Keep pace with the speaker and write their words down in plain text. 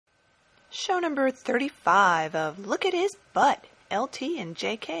Show number 35 of Look at His Butt. LT and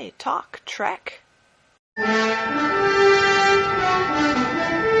JK Talk Trek.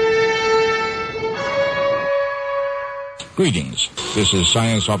 Greetings. This is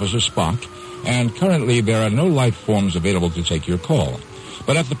Science Officer Spock, and currently there are no life forms available to take your call.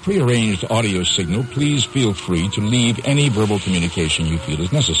 But at the prearranged audio signal, please feel free to leave any verbal communication you feel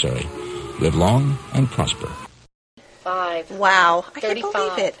is necessary. Live long and prosper. 5. Wow. I 35. can't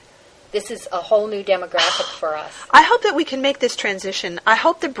believe it. This is a whole new demographic for us. I hope that we can make this transition. I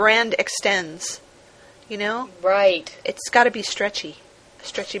hope the brand extends. You know? Right. It's got to be stretchy. A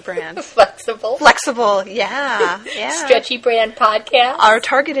stretchy brand. Flexible. Flexible, yeah. Yeah. Stretchy brand podcast. Our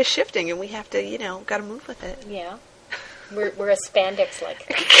target is shifting, and we have to, got to move with it. Yeah. We're a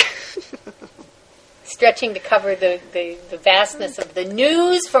spandex-like. Stretching to cover the vastness of the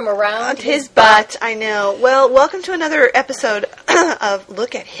news from around his butt. I know. Well, welcome to another episode of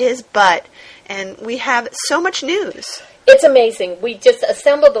Look at His Butt. And we have so much news. It's amazing. We just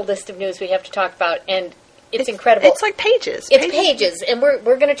assembled a list of news we have to talk about, and it's incredible. It's like pages. It's pages, and we're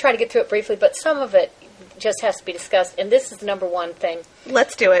going to try to get through it briefly, but some of it just has to be discussed, and this is the number one thing.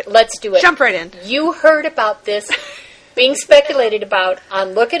 Let's do it. Let's do it. Jump right in. You heard about this being speculated about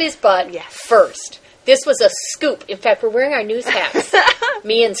on Look at His Butt first. This was a scoop. In fact, we're wearing our news hats.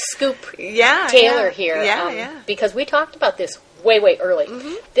 Me and Scoop Taylor here. Because we talked about this way, way early.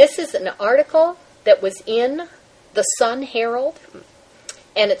 Mm-hmm. This is an article that was in the Sun Herald,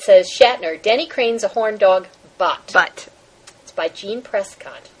 and it says, Shatner, Denny Crane's a horn dog, but. It's by Gene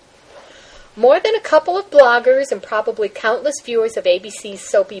Prescott. More than a couple of bloggers and probably countless viewers of ABC's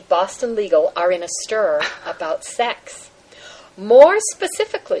soapy Boston Legal are in a stir about sex. More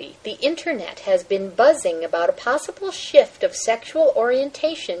specifically, the internet has been buzzing about a possible shift of sexual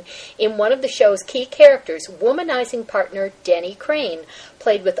orientation in one of the show's key characters, womanizing partner Denny Crane,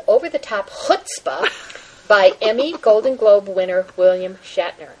 played with over-the-top chutzpah by Emmy Golden Globe winner William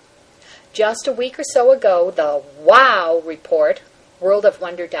Shatner. Just a week or so ago, the Wow report,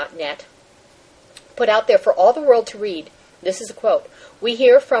 worldofwonder.net, put out there for all the world to read. This is a quote. We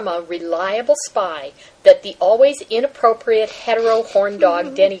hear from a reliable spy that the always inappropriate hetero horn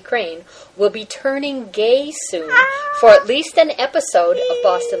dog Denny Crane will be turning gay soon for at least an episode of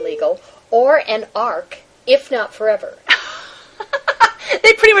Boston Legal or an arc, if not forever.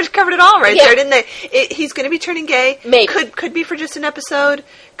 They pretty much covered it all there, didn't they? He's going to be turning gay. Maybe. Could be for just an episode,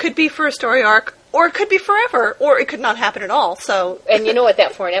 could be for a story arc, or it could be forever, or it could not happen at all. So, and you know what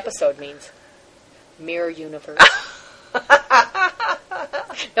that for an episode means? Mirror universe.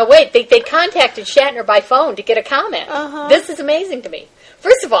 Now wait, they contacted Shatner by phone to get a comment. Uh-huh. This is amazing to me.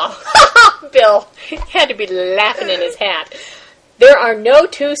 First of all, Bill had to be laughing in his hat. There are no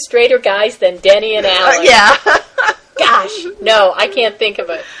two straighter guys than Denny and Alan. Yeah. Gosh, no, I can't think of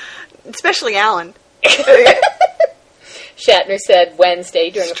it. Especially Alan. Shatner said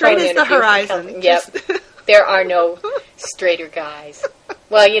Wednesday during a phone interview. Straight as the horizon. Yep. There are no straighter guys.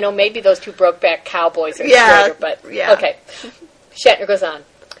 Well, maybe those two Brokeback Cowboys are straighter, but okay. Shatner goes on.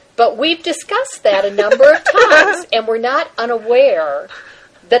 But we've discussed that a number of times, and we're not unaware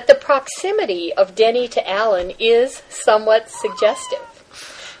that the proximity of Denny to Alan is somewhat suggestive.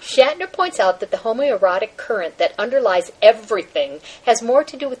 Shatner points out that the homoerotic current that underlies everything has more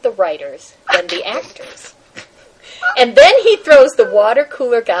to do with the writers than the actors. And then he throws the water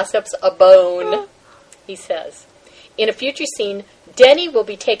cooler gossips a bone. He says, in a future scene, Denny will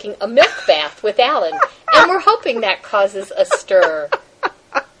be taking a milk bath with Alan, and we're hoping that causes a stir.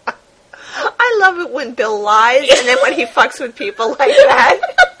 I love it when Bill lies, and then when he fucks with people like that.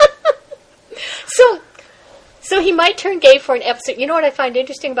 So he might turn gay for an episode. You know what I find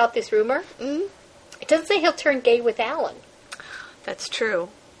interesting about this rumor? Mm-hmm. It doesn't say he'll turn gay with Alan. That's true.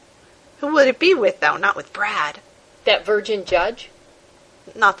 Who would it be with, though? Not with Brad. That virgin judge?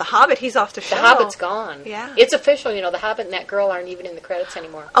 Not the Hobbit. He's off the show. The Hobbit's gone. Yeah. It's official. The Hobbit and that girl aren't even in the credits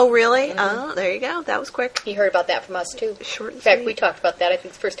anymore. Oh, really? Mm-hmm. Oh, there you go. That was quick. He heard about that from us, too. Short and In fact, sweet. we talked about that. I think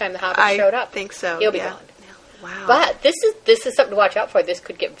it's the first time the Hobbit showed up. I think so. He'll be gone. Yeah. Wow. But this is something to watch out for. This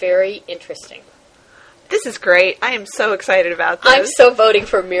could get very interesting. This is great. I am so excited about this. I'm so voting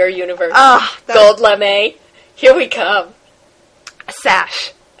for Mirror Universe. Oh, Gold lame. Here we come. A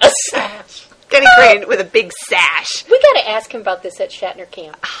sash. A sash. Denny Crane with a big sash. We got to ask him about this at Shatner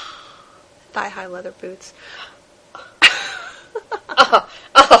Camp. Thigh-high leather boots.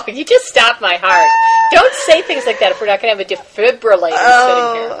 Oh, you just stopped my heart. Don't say things like that if we're not going to have a defibrillator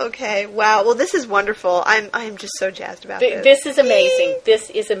sitting here. Okay. Wow. Well, this is wonderful. I'm just so jazzed about this. This is amazing. This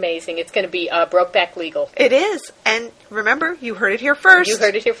is amazing. It's going to be Brokeback Legal. It is. And remember, you heard it here first. You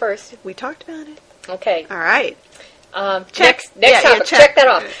heard it here first. We talked about it. Okay. All right. Next topic. Check that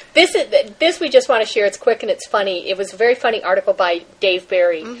off. This we just want to share. It's quick and it's funny. It was a very funny article by Dave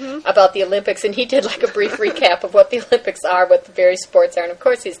Barry about the Olympics, and he did like a brief recap of what the Olympics are, what the various sports are, and of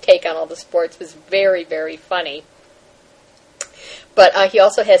course his take on all the sports was very, very funny. But he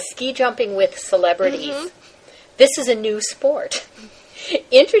also has ski jumping with celebrities. This is a new sport.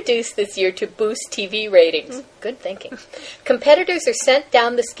 Introduced this year to boost TV ratings. Good thinking. Competitors are sent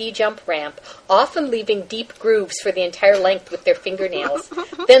down the ski jump ramp, often leaving deep grooves for the entire length with their fingernails,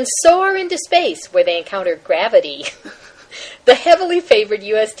 then soar into space where they encounter gravity. The heavily favored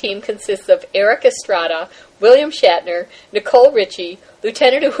U.S. team consists of Eric Estrada, William Shatner, Nicole Richie,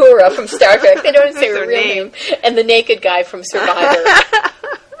 Lieutenant Uhura from Star Trek, they don't even say her real name, and the naked guy from Survivor.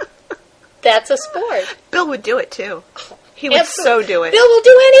 That's a sport. Bill would do it, too. He would so do it. Bill will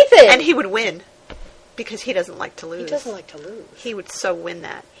do anything. And he would win. Because he doesn't like to lose. He doesn't like to lose. He would so win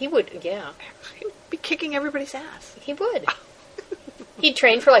that. He would, yeah. He would be kicking everybody's ass. He would. He'd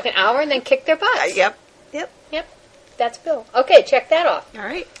train for like an hour and then kick their butts. Yep. That's Bill. Okay, check that off. All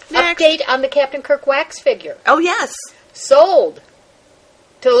right. Next. Update on the Captain Kirk wax figure. Oh, yes. Sold.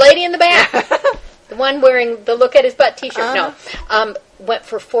 To the lady in the back. The one wearing the look at his butt t-shirt. No. Went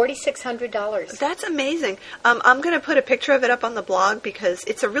for $4,600. That's amazing. I'm going to put a picture of it up on the blog because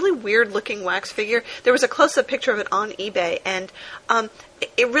it's a really weird-looking wax figure. There was a close-up picture of it on eBay, and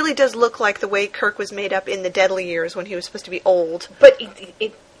it really does look like the way Kirk was made up in the Deadly Years when he was supposed to be old. But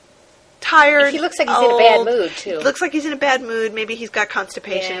tired. He looks like he's in a bad mood, too. Looks like he's in a bad mood. Maybe he's got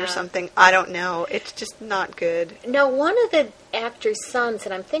constipation or something. I don't know. It's just not good. Now, one of the actor's sons,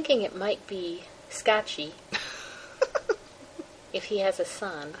 and I'm thinking it might be Scotchy, if he has a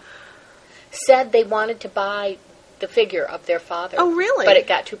son, said they wanted to buy the figure of their father. Oh, really? But it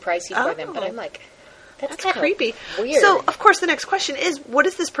got too pricey for them. But I'm like, that's kind creepy. Of weird. So, of course, the next question is, what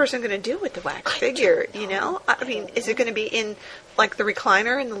is this person going to do with the wax figure? You know? I mean, is it going to be in, like, the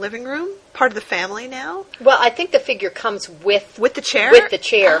recliner in the living room? Part of the family now? Well, I think the figure comes with the chair? With the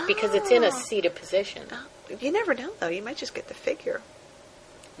chair, because it's in a seated position. You never know, though. You might just get the figure.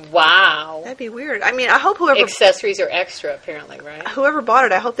 Wow. That'd be weird. I mean, I hope whoever... Accessories are extra, apparently, right? Whoever bought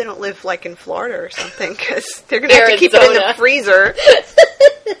it, I hope they don't live, like, in Florida or something, because they're going to have to keep it in the freezer.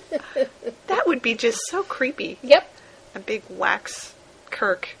 That would be just so creepy. Yep. A big wax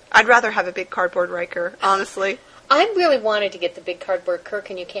Kirk. I'd rather have a big cardboard Riker, honestly. I really wanted to get the big cardboard Kirk,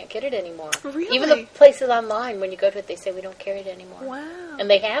 and you can't get it anymore. Really? Even the places online, when you go to it, they say we don't carry it anymore. Wow. And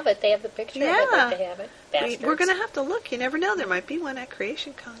they have it. They have the picture. Yeah. I'd like to have it. Bastards. We're going to have to look. You never know. There might be one at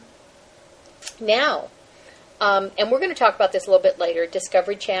Creation Con. Now, and we're going to talk about this a little bit later.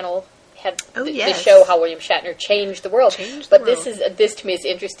 Discovery Channel had the show How William Shatner Changed the World. This to me is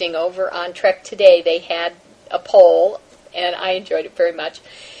interesting. Over on Trek Today, they had a poll, and I enjoyed it very much.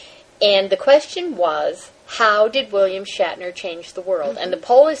 And the question was, how did William Shatner change the world? And the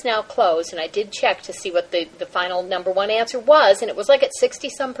poll is now closed, and I did check to see what the final number one answer was, and it was like at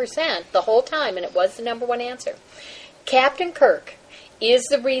 60-some% the whole time, and it was the number one answer. Captain Kirk is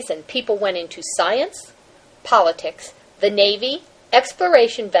the reason people went into science, politics, the Navy,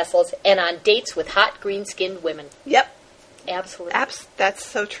 exploration vessels, and on dates with hot green-skinned women. Yep. Absolutely. That's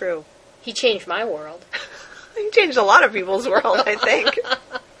so true. He changed my world. He changed a lot of people's world, I think.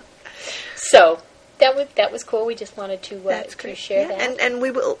 So... That was cool. We just wanted to share that. And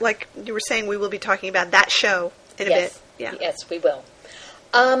we will, like you were saying, we will be talking about that show in a bit. Yeah. Yes, we will.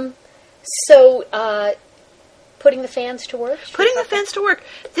 So, putting the fans to work? Putting the fans to work.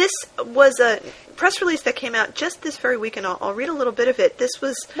 This was a press release that came out just this very week, and I'll read a little bit of it. This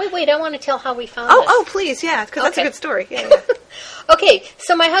was... Wait, I want to tell how we found this. Oh, please, yeah, because that's a good story. Yeah. Okay,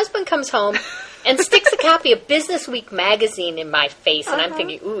 so my husband comes home and sticks a copy of Business Week magazine in my face, and I'm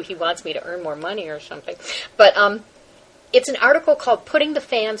thinking, ooh, he wants me to earn more money or something. But it's an article called Putting the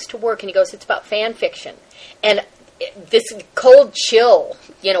Fans to Work, and he goes, it's about fan fiction. And this cold chill,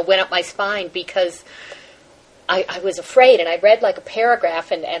 went up my spine because I was afraid, and I read like a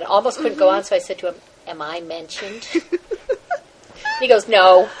paragraph and almost couldn't go on, so I said to him, am I mentioned? He goes,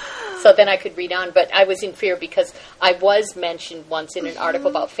 no. So then I could read on, but I was in fear because I was mentioned once in an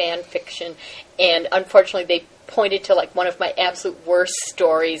article about fan fiction, and unfortunately they pointed to like one of my absolute worst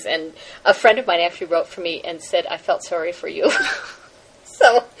stories, and a friend of mine actually wrote for me and said, I felt sorry for you.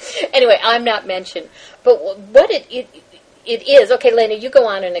 So anyway, I'm not mentioned. But what it is, okay, Lena, you go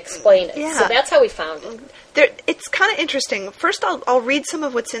on and explain it. Yeah. So that's how we found it. It's kind of interesting. First, I'll read some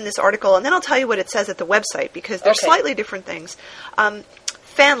of what's in this article, and then I'll tell you what it says at the website, because they're slightly different things.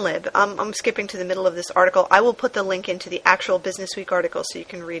 FanLib. I'm skipping to the middle of this article. I will put the link into the actual Business Week article so you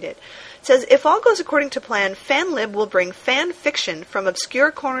can read it. It says, if all goes according to plan, FanLib will bring fan fiction from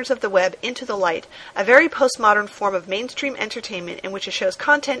obscure corners of the web into the light, a very postmodern form of mainstream entertainment in which a show's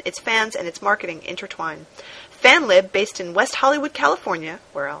content, its fans, and its marketing intertwine. FanLib, based in West Hollywood, California,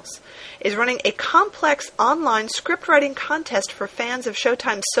 where else, is running a complex online script writing contest for fans of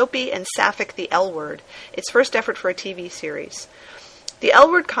Showtime's soapy and sapphic The L Word, its first effort for a TV series. The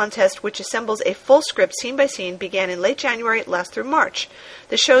L Word contest, which assembles a full script scene by scene, began in late January and lasts through March.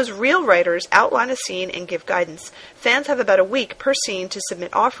 The show's real writers outline a scene and give guidance. Fans have about a week per scene to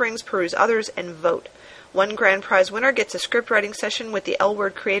submit offerings, peruse others, and vote. One grand prize winner gets a script writing session with the L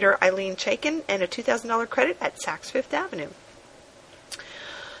Word creator Eileen Chaikin and a $2,000 credit at Saks Fifth Avenue.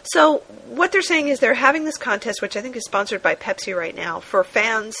 So what they're saying is they're having this contest, which I think is sponsored by Pepsi right now, for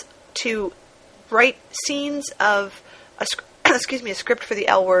fans to write scenes of a script for the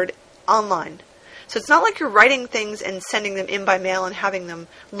L Word online. So it's not like you're writing things and sending them in by mail and having them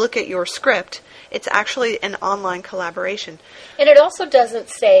look at your script. It's actually an online collaboration. And it also doesn't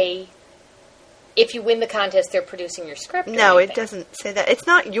say if you win the contest, they're producing your script. No, it doesn't say that. It's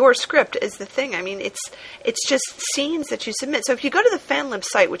not your script is the thing. I mean, it's just scenes that you submit. So if you go to the FanLib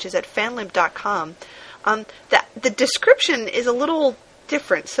site, which is at fanlib.com, the description is a little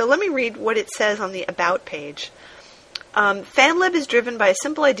different. So let me read what it says on the About page. FanLib is driven by a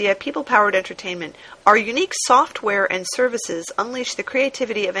simple idea: people-powered entertainment. Our unique software and services unleash the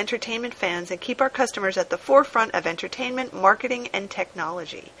creativity of entertainment fans and keep our customers at the forefront of entertainment, marketing, and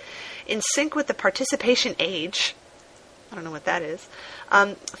technology. In sync with the participation age, I don't know what that is,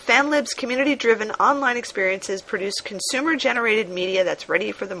 FanLib's community-driven online experiences produce consumer-generated media that's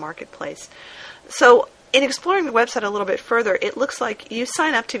ready for the marketplace. So in exploring the website a little bit further, it looks like you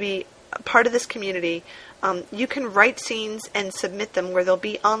sign up to be a part of this community. You can write scenes and submit them where they'll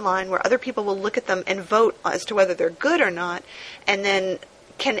be online, where other people will look at them and vote as to whether they're good or not, and then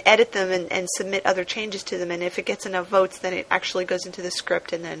can edit them and submit other changes to them. And if it gets enough votes, then it actually goes into the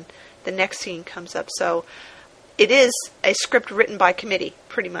script, and then the next scene comes up. So it is a script written by committee,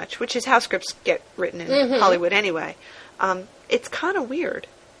 pretty much, which is how scripts get written in Hollywood anyway. It's kind of weird.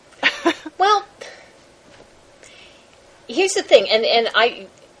 Well, here's the thing, and I...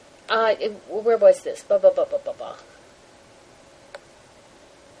 where was this? Well,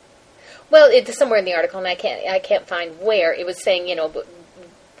 it's somewhere in the article, and I can't find where. It was saying,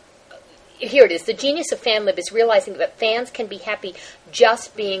 here it is. The genius of FanLib is realizing that fans can be happy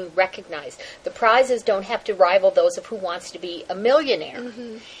just being recognized. The prizes don't have to rival those of Who Wants to Be a Millionaire.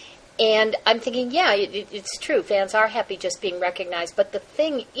 Mm-hmm. And I'm thinking, yeah, it's true. Fans are happy just being recognized. But the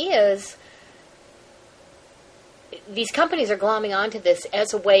thing is, these companies are glomming onto this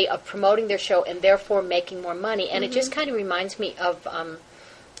as a way of promoting their show and therefore making more money. And it just kind of reminds me of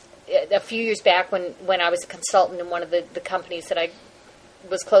a few years back when I was a consultant in one of the companies that I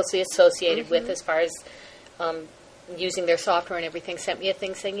was closely associated with as far as using their software and everything, sent me a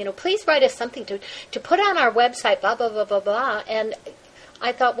thing saying, please write us something to put on our website, blah, blah, blah, blah, blah. And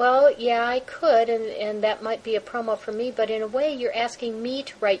I thought, well, yeah, I could, and that might be a promo for me, but in a way you're asking me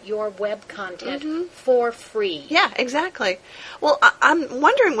to write your web content for free. Yeah, exactly. Well, I'm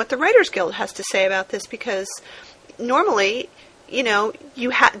wondering what the Writers Guild has to say about this, because normally, you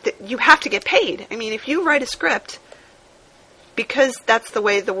have to get paid. I mean, if you write a script, because that's the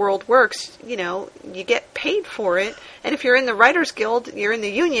way the world works, you get paid for it. And if you're in the Writers Guild, you're in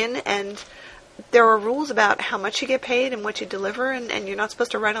the union, and there are rules about how much you get paid and what you deliver, and you're not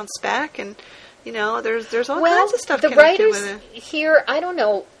supposed to write on spec, and there's all kinds of stuff connected with it. The writers here, I don't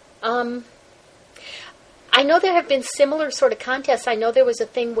know. I know there have been similar sort of contests. I know there was a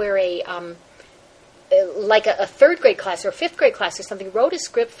thing where a third grade class or a fifth grade class or something wrote a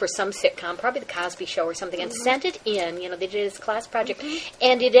script for some sitcom, probably The Cosby Show or something, and sent it in. They did it as a class project,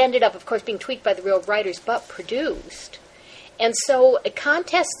 and it ended up, of course, being tweaked by the real writers, but produced. And so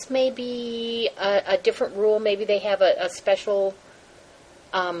contests may be a different rule. Maybe they have a special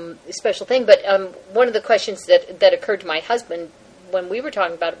thing. But one of the questions that occurred to my husband when we were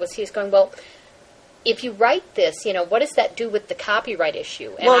talking about it was he's going, well, if you write this, what does that do with the copyright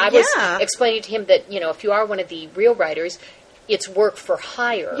issue? And I was explaining to him that, if you are one of the real writers, it's work for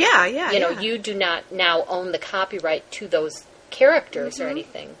hire. You do not now own the copyright to those characters or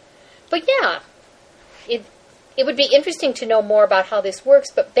anything. But yeah, it would be interesting to know more about how this works,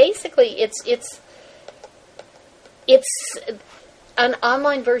 but basically it's an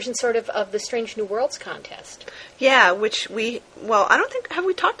online version sort of the Strange New Worlds contest. Yeah, which I don't think, have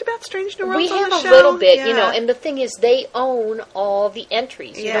we talked about Strange New Worlds on the show? We have a little bit, and the thing is they own all the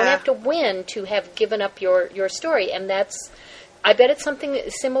entries. You don't have to win to have given up your story, and that's I bet it's something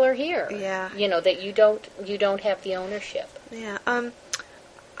similar here. Yeah. That you don't have the ownership. Yeah.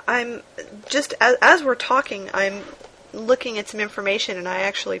 I'm just as we're talking, I'm looking at some information, and I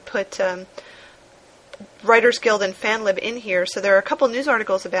actually put Writers Guild and FanLib in here. So there are a couple news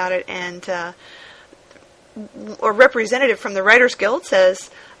articles about it, and a representative from the Writers Guild says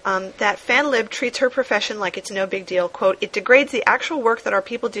that FanLib treats her profession like it's no big deal. Quote, "It degrades the actual work that our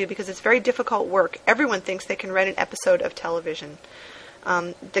people do because it's very difficult work. Everyone thinks they can write an episode of television."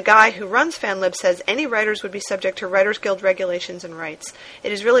 The guy who runs FanLib says any writers would be subject to Writers Guild regulations and rights.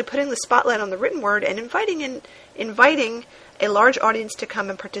 It is really putting the spotlight on the written word and inviting a large audience to come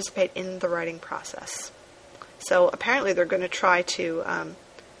and participate in the writing process. So apparently they're going to try to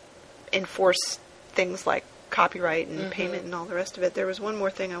enforce things like copyright and payment and all the rest of it. There was one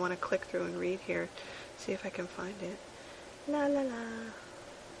more thing I want to click through and read here. See if I can find it. La la la.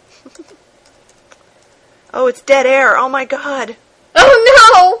 Oh, it's dead air. Oh my God.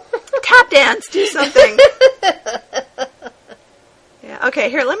 Oh no! Tap dance. Do something. Yeah. Okay.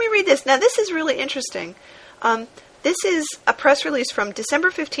 Here, let me read this. Now, this is really interesting. This is a press release from December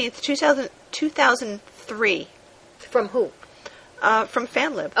 15th, 2003. From who? From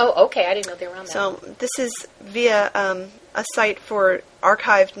FanLib. Oh, okay. I didn't know they were on that. So this is via a site for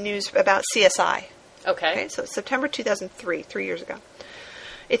archived news about CSI. Okay. So September 2003, 3 years ago.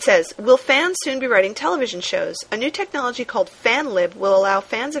 It says, "Will fans soon be writing television shows? A new technology called FanLib will allow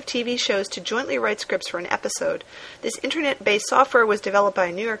fans of TV shows to jointly write scripts for an episode. This internet-based software was developed by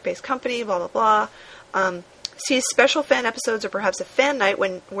a New York-based company, blah, blah, blah. Sees special fan episodes or perhaps a fan night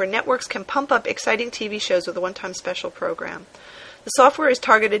where networks can pump up exciting TV shows with a one-time special program. The software is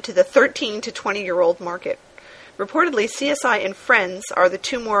targeted to the 13 to 20-year-old market. Reportedly, CSI and Friends are the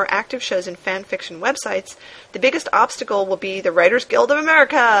two more active shows in fan fiction websites. The biggest obstacle will be the Writers Guild of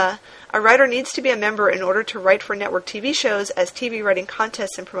America. A writer needs to be a member in order to write for network TV shows, as TV writing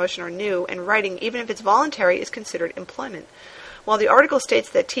contests and promotion are new, and writing, even if it's voluntary, is considered employment. While the article states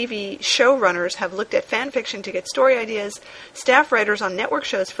that TV showrunners have looked at fan fiction to get story ideas, staff writers on network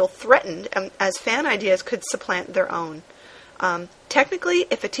shows feel threatened as fan ideas could supplant their own. Technically,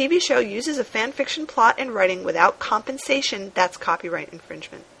 if a TV show uses a fan fiction plot and writing without compensation, that's copyright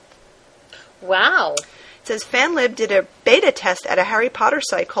infringement." Wow. It says FanLib did a beta test at a Harry Potter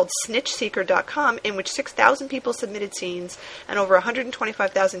site called SnitchSeeker.com in which 6,000 people submitted scenes and over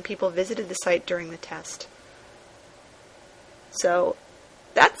 125,000 people visited the site during the test. So,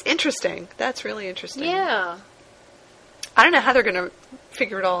 that's interesting. That's really interesting. Yeah. I don't know how they're going to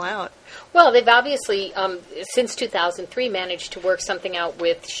figure it all out. Well, they've obviously, since 2003, managed to work something out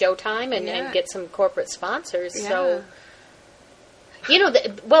with Showtime and get some corporate sponsors. Yeah. So,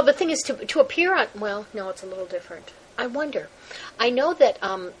 the thing is to appear on, well, no, it's a little different. I wonder. I know that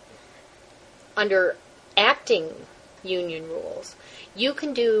under acting union rules, you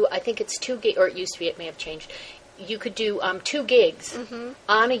can do, I think it's 2 gigs, or it used to be, it may have changed. You could do 2 gigs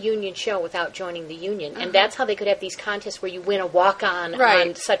on a union show without joining the union. And that's how they could have these contests where you win a walk-on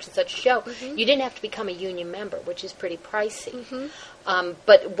on such and such a show. You didn't have to become a union member, which is pretty pricey.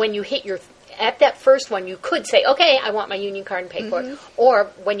 But when you hit at that first one, you could say, okay, I want my union card and pay for it.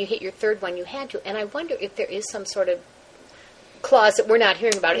 Or when you hit your third one, you had to. And I wonder if there is some sort of clause that we're not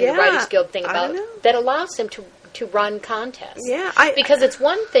hearing about in the Writers Guild thing about that allows them to run contests. Yeah, because it's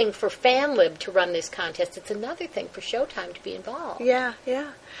one thing for FanLib to run this contest. It's another thing for Showtime to be involved. Yeah.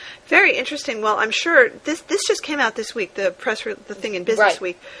 Very interesting. Well, I'm sure this just came out this week, the thing in Business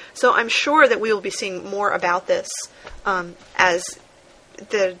Week. So I'm sure that we will be seeing more about this as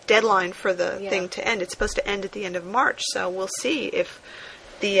the deadline for the thing to end. It's supposed to end at the end of March. So we'll see if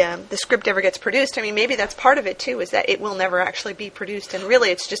the script ever gets produced. I mean, maybe that's part of it too, is that it will never actually be produced, and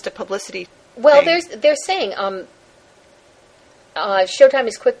really it's just a publicity. Well, they're saying Showtime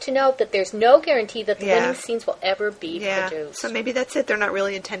is quick to note that there's no guarantee that the winning scenes will ever be produced. So maybe that's it. They're not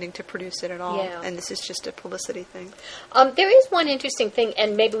really intending to produce it at all, and this is just a publicity thing. There is one interesting thing,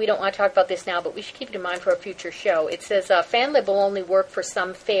 and maybe we don't want to talk about this now, but we should keep it in mind for a future show. It says FanLib will only work for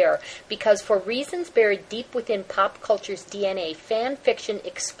some fare because for reasons buried deep within pop culture's DNA, fan fiction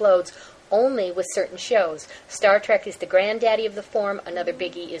explodes only with certain shows. Star Trek is the granddaddy of the form. Another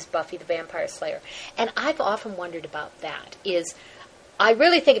biggie is Buffy the Vampire Slayer. And I've often wondered about that. I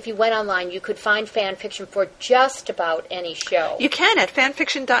really think if you went online, you could find fan fiction for just about any show. You can at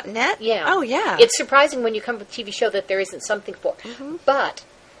fanfiction.net? Yeah. Oh, yeah. It's surprising when you come to a TV show that there isn't something for. But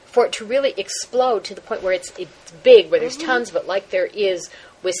for it to really explode to the point where it's big, where there's tons of it, like there is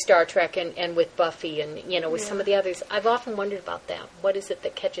with Star Trek and with Buffy and, with some of the others. I've often wondered about that. What is it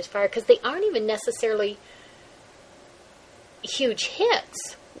that catches fire? Because they aren't even necessarily huge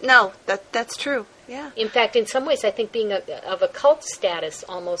hits. No, that's true. Yeah. In fact, in some ways, I think being of a cult status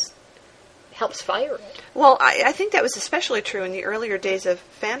almost helps fire it. Well, I think that was especially true in the earlier days of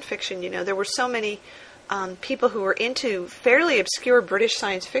fan fiction. There were so many people who were into fairly obscure British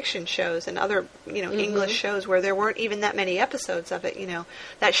science fiction shows and other, English shows where there weren't even that many episodes of it.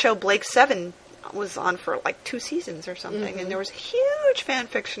 That show Blake 7 was on for like 2 seasons or something, and there was huge fan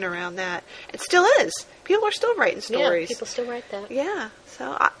fiction around that. It still is. People are still writing stories. Yeah, people still write that. Yeah.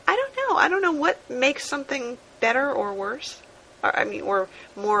 So I don't know. I don't know what makes something better or worse. Or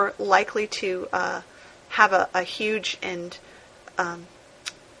more likely to have a huge and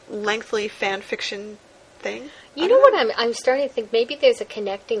lengthy fan fiction thing. You know what I'm starting to think? Maybe there's a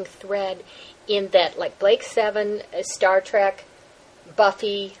connecting thread in that, like Blake 7, Star Trek,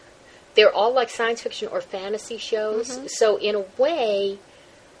 Buffy, they're all like science fiction or fantasy shows. So in a way,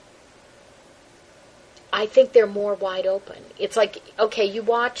 I think they're more wide open. It's like, okay, you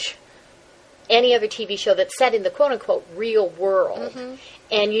watch any other TV show that's set in the quote-unquote real world,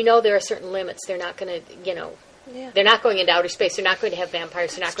 and there are certain limits. They're not going to, they're not going into outer space. They're not going to have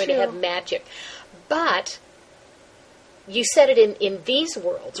vampires. They're not going to have magic. But you set it in these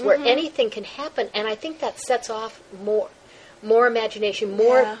worlds where anything can happen, and I think that sets off more imagination,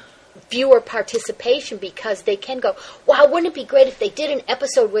 more viewer participation, because they can go, wow, wouldn't it be great if they did an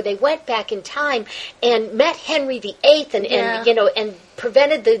episode where they went back in time and met Henry VIII and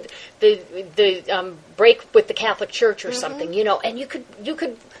prevented the break with the Catholic Church or something, and you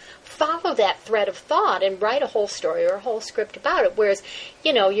could follow that thread of thought and write a whole story or a whole script about it, whereas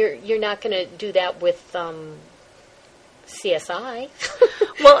you're not going to do that with CSI.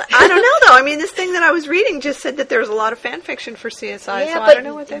 Well, I don't know, though. I mean, this thing that I was reading just said that there's a lot of fan fiction for CSI, so I don't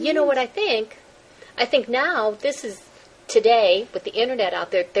know what that means. You know what I think? I think now, this is today, with the internet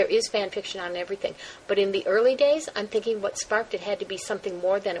out there, there is fan fiction on everything. But in the early days, I'm thinking what sparked it had to be something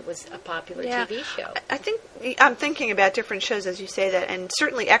more than it was a popular TV show. I'm thinking about different shows as you say that, and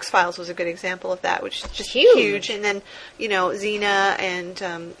certainly X-Files was a good example of that, which is just huge. And then, Xena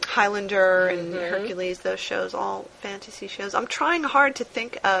and Highlander and Hercules, those shows, all fantasy shows. I'm trying hard to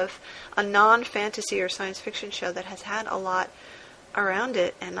think of a non-fantasy or science fiction show that has had a lot around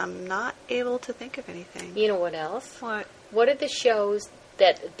it, and I'm not able to think of anything. You know what else? What? What are the shows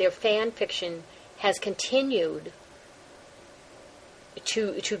that their fan fiction has continued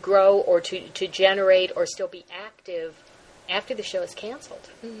to grow or to generate or still be active after the show is canceled?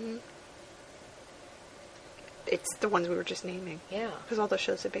 It's the ones we were just naming. Yeah. Because all those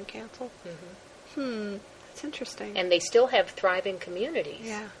shows have been canceled. That's interesting. And they still have thriving communities.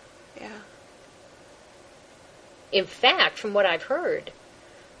 Yeah. In fact, from what I've heard,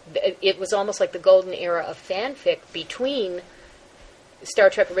 it was almost like the golden era of fanfic between Star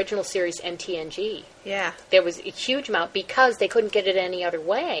Trek Original Series and TNG. Yeah. There was a huge amount because they couldn't get it any other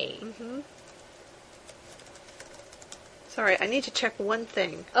way. Sorry, I need to check one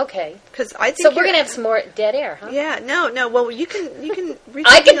thing. Okay. Because I think so we're going to have some more dead air, huh? Yeah. No. Well, you can.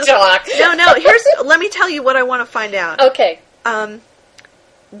 I can talk. No. Let me tell you what I want to find out. Okay.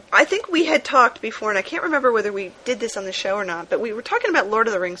 I think we had talked before, and I can't remember whether we did this on the show or not, but we were talking about Lord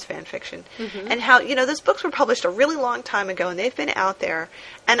of the Rings fan fiction and how, those books were published a really long time ago, and they've been out there.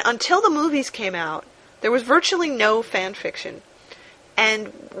 And until the movies came out, there was virtually no fan fiction.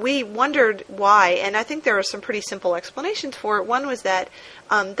 And we wondered why, and I think there are some pretty simple explanations for it. One was that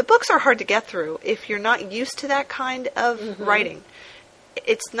the books are hard to get through if you're not used to that kind of writing.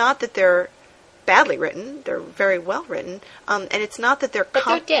 It's not that they're badly written. They're very well written. And it's not that they're... But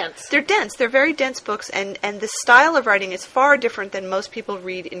they're dense. They're dense. They're very dense books, and the style of writing is far different than most people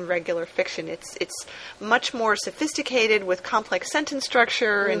read in regular fiction. It's much more sophisticated with complex sentence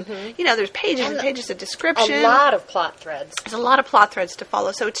structure, and, there's pages and pages of description. A lot of plot threads. There's a lot of plot threads to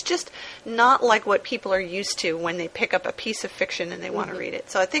follow, so it's just not like what people are used to when they pick up a piece of fiction and they want to read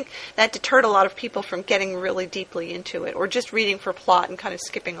it. So I think that deterred a lot of people from getting really deeply into it, or just reading for plot and kind of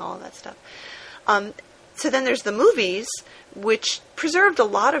skipping all of that stuff. So then there's the movies, which preserved a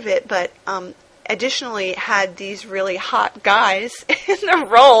lot of it, but additionally had these really hot guys in the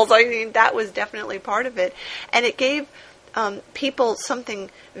roles. I mean, that was definitely part of it. And it gave people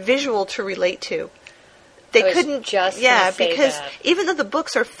something visual to relate to. They couldn't just because that. Even though the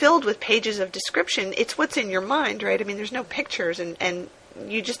books are filled with pages of description, it's what's in your mind, right? I mean, there's no pictures and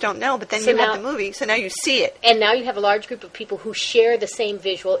you just don't know, but then you have the movie, so now you see it. And now you have a large group of people who share the same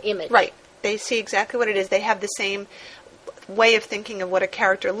visual image. Right. They see exactly what it is. They have the same way of thinking of what a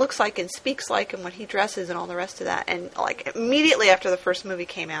character looks like and speaks like and what he dresses and all the rest of that. And like immediately after the first movie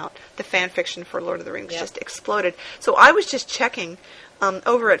came out, the fan fiction for Lord of the Rings just exploded. So I was just checking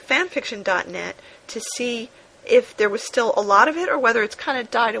over at fanfiction.net to see if there was still a lot of it or whether it's kind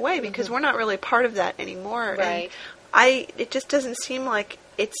of died away, because we're not really part of that anymore. Right. And it just doesn't seem like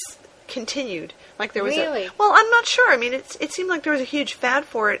it's continued. Like there was really? Well, I'm not sure. I mean, it seemed like there was a huge fad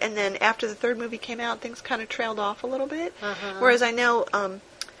for it, and then after the third movie came out, things kind of trailed off a little bit. Whereas I know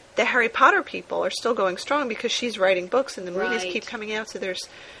the Harry Potter people are still going strong because she's writing books and the movies keep coming out, so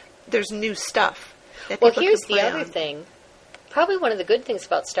there's new stuff that people Well, here's can the play other on. thing. Probably one of the good things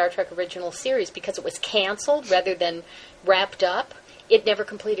about Star Trek Original Series, because it was canceled rather than wrapped up, it never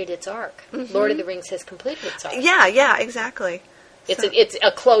completed its arc. Lord of the Rings has completed its arc. Yeah, exactly. It's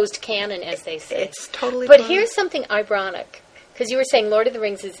a closed canon, as they say. It's totally But closed. here's something ironic, because you were saying Lord of the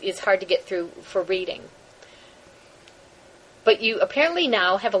Rings is hard to get through for reading. But you apparently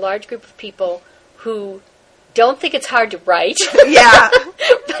now have a large group of people who don't think it's hard to write. Yeah.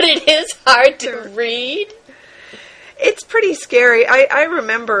 But it is hard to read. It's pretty scary. I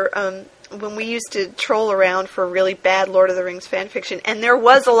remember when we used to troll around for really bad Lord of the Rings fan fiction, and there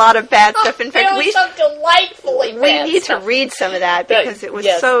was a lot of bad stuff. In fact, there was some delightfully we bad need stuff. to read some of that because it was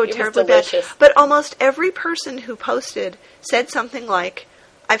Yes, so it was terribly bad. delicious. But almost every person who posted said something like,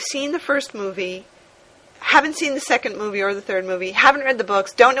 I've seen the first movie, haven't seen the second movie or the third movie, haven't read the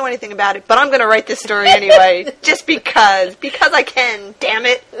books, don't know anything about it, but I'm going to write this story anyway, just because I can, damn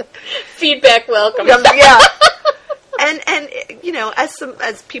it. Feedback welcome. Yeah. And you know,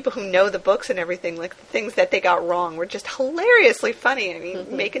 as people who know the books and everything, like the things that they got wrong were just hilariously funny. I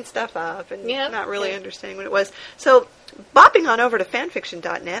mean, making stuff up and not really understanding what it was. So, bopping on over to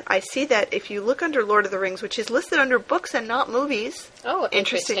fanfiction.net, I see that if you look under Lord of the Rings, which is listed under books and not movies,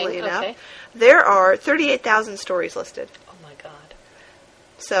 interestingly enough, there are 38,000 stories listed. Oh my God.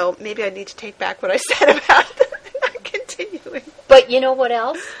 So maybe I need to take back what I said about continuing. But you know what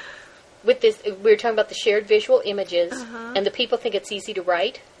else? With this, we were talking about the shared visual images, and the people think it's easy to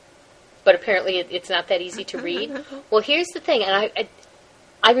write, but apparently it's not that easy to read. Well, here's the thing, and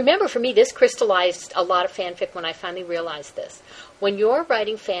I remember for me this crystallized a lot of fanfic when I finally realized this. When you're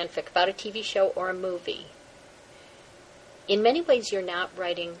writing fanfic about a TV show or a movie, in many ways you're not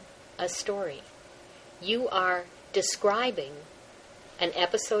writing a story. You are describing an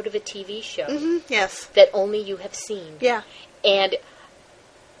episode of a TV show that only you have seen. Yeah. And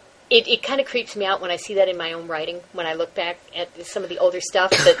it kind of creeps me out when I see that in my own writing, when I look back at some of the older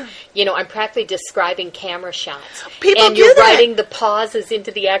stuff that, you know, I'm practically describing camera shots. People and do you're that. writing the pauses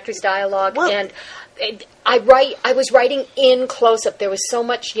into the actor's dialogue. Well, and I was writing in close-up. There was so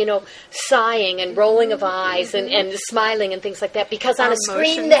much, you know, sighing and rolling of eyes and smiling and things like that, because on a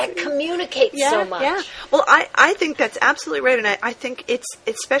screen that communicates so much. Yeah. Well, I think that's absolutely right, and I think it's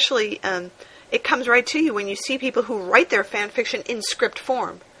especially, it comes right to you when you see people who write their fan fiction in script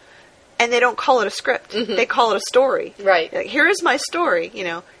form. And they don't call it a script. They call it a story. Right. Like, here is my story, you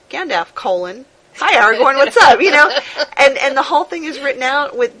know, Gandalf, hi Aragorn, what's up, you know? And the whole thing is written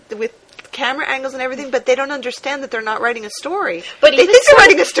out with camera angles and everything, but they don't understand that they're not writing a story. But they think they're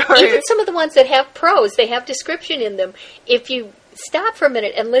writing a story. Even some of the ones that have prose, they have description in them. If you stop for a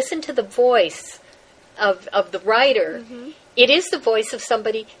minute and listen to the voice of the writer, it is the voice of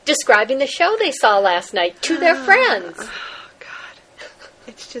somebody describing the show they saw last night to their friends.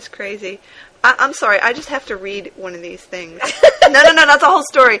 It's just crazy. I'm sorry. I just have to read one of these things. No, not the whole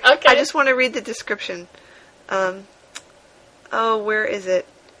story. Okay. I just want to read the description. Where is it?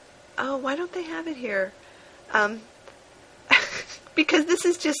 Oh, why don't they have it here? Because this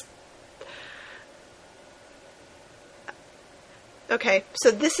is just... Okay,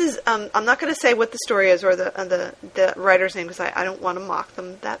 so this is... I'm not going to say what the story is or the writer's name because I don't want to mock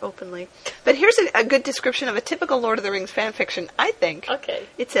them that openly. But here's a good description of a typical Lord of the Rings fan fiction, I think. Okay.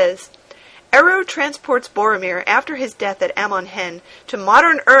 It says, Ero transports Boromir after his death at Amon Hen to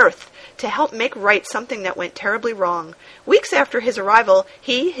modern Earth to help make right something that went terribly wrong. Weeks after his arrival,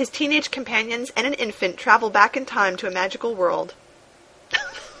 he, his teenage companions, and an infant travel back in time to a magical world.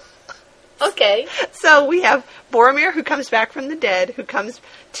 Okay. So we have Boromir, who comes back from the dead, who comes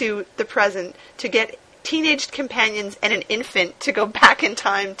to the present to get teenage companions and an infant to go back in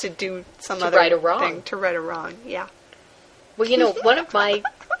time to do some other thing. To right a wrong, yeah. Well, you know, one of my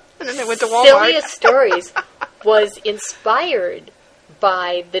and then they went to Walmart. silliest stories was inspired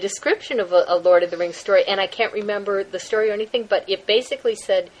by the description of a Lord of the Rings story, and I can't remember the story or anything, but it basically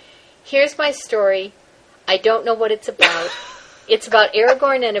said, here's my story, I don't know what it's about. It's about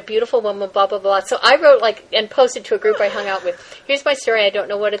Aragorn and a beautiful woman, blah, blah, blah. So I wrote, and posted to a group I hung out with, here's my story, I don't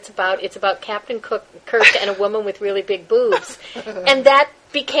know what it's about. It's about Captain Kirk and a woman with really big boobs. And that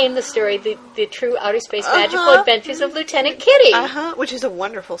became the story, the true outer space magical adventures of Lieutenant Kitty. Which is a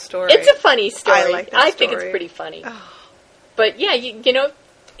wonderful story. It's a funny story. I like that story. I think it's pretty funny. But, yeah, you know,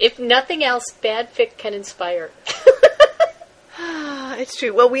 If nothing else, bad fic can inspire. It's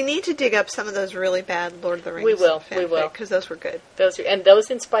true. Well, we need to dig up some of those really bad Lord of the Rings. We will. Because those were good. Those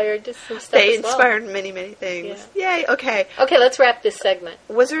inspired some stuff. They inspired many, many things. Yeah. Yay! Okay. Okay, let's wrap this segment.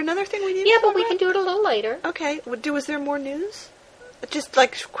 Was there another thing we needed? Yeah, but we can do it a little later. Okay. Was there more news? Just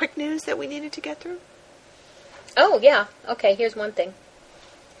like quick news that we needed to get through? Oh yeah. Okay. Here's one thing.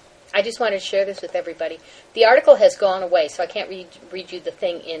 I just wanted to share this with everybody. The article has gone away, so I can't read you the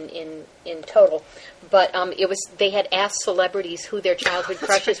thing in total. But they had asked celebrities who their childhood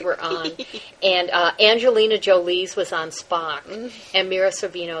crushes were on, and Angelina Jolie's was on Spock, and Mira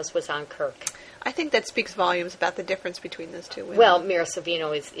Sorvino's was on Kirk. I think that speaks volumes about the difference between those two women. Well, Mira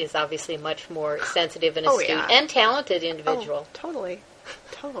Sorvino is obviously a much more sensitive and astute and talented individual. Oh, totally.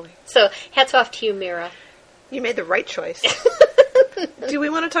 So hats off to you, Mira. You made the right choice. Do we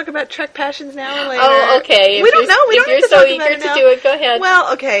want to talk about Trek Passions now or later? Oh, okay. We don't know. We don't have to talk about it now. If you're so eager to do it, go ahead.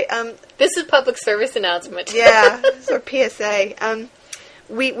 Well, okay. This is public service announcement. Yeah, it's our PSA.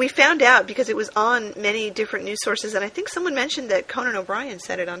 We found out because it was on many different news sources, and I think someone mentioned that Conan O'Brien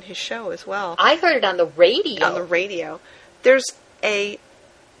said it on his show as well. I heard it on the radio. On the radio. There's a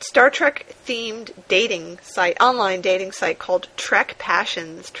Star Trek-themed dating site, online dating site called Trek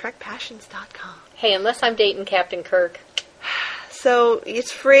Passions, trekpassions.com. Hey, unless I'm dating Captain Kirk. So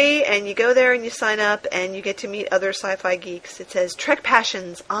it's free, and you go there and you sign up, and you get to meet other sci-fi geeks. It says Trek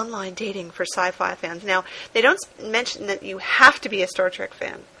Passions, online dating for sci-fi fans. Now, they don't mention that you have to be a Star Trek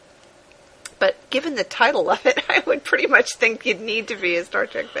fan. But given the title of it, I would pretty much think you'd need to be a Star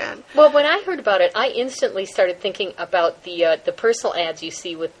Trek fan. Well, when I heard about it, I instantly started thinking about the personal ads you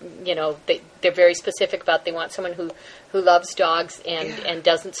see with, they're very specific about they want someone who loves dogs and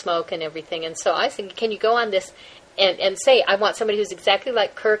doesn't smoke and everything. And so I was thinking, can you go on this and say, I want somebody who's exactly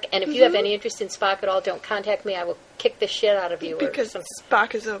like Kirk, and if you have any interest in Spock at all, don't contact me. I will kick the shit out of you. Because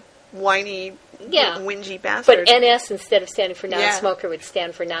Spock is a whiny, whingy bastard. But NS, instead of standing for non-smoker, would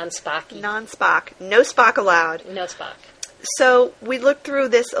stand for non-Spocky. Non-Spock. No Spock allowed. No Spock. So we looked through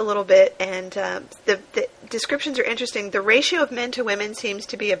this a little bit, and the descriptions are interesting. The ratio of men to women seems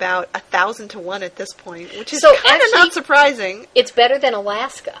to be about 1,000 to 1 at this point, which is kind of not surprising. It's better than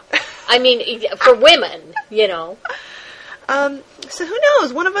Alaska. I mean, for women, So who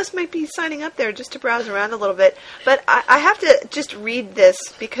knows? One of us might be signing up there just to browse around a little bit. But I have to just read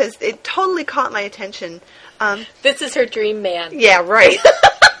this because it totally caught my attention. This is her dream man. Yeah, right.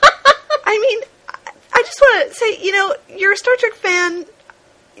 I mean, I just want to say, you're a Star Trek fan.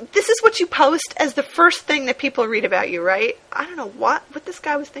 This is what you post as the first thing that people read about you, right? I don't know what this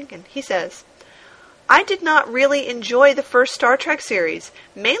guy was thinking. He says, I did not really enjoy the first Star Trek series,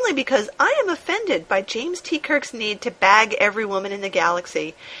 mainly because I am offended by James T. Kirk's need to bag every woman in the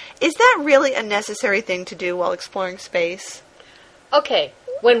galaxy. Is that really a necessary thing to do while exploring space? Okay,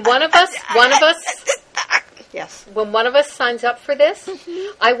 when one of us yes, when one of us signs up for this,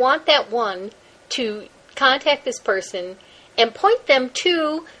 I want that one to contact this person and point them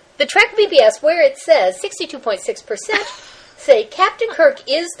to the Trek BBS where it says 62.6%. Say, Captain Kirk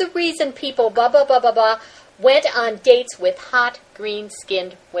is the reason people, blah, blah, blah, blah, blah, went on dates with hot,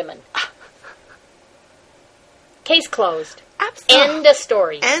 green-skinned women. Case closed. Absolutely. End of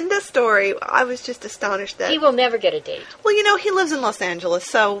story. End of story. I was just astonished that... He will never get a date. Well, he lives in Los Angeles,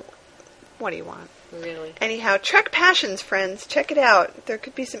 so what do you want? Really? Anyhow, Trek Passions, friends. Check it out. There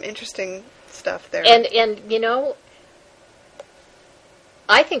could be some interesting stuff there. And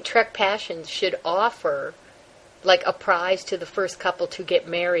I think Trek Passions should offer... like a prize to the first couple to get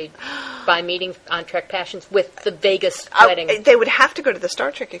married by meeting on Trek Passions with the Vegas wedding. They would have to go to the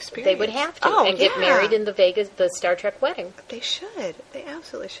Star Trek experience. They would have to get married in the Star Trek wedding. They should. They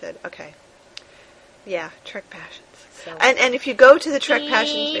absolutely should. Okay. Yeah, Trek Passions. So. And if you go to the Trek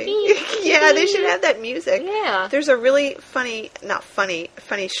Passions thing, they should have that music. Yeah. There's a really funny,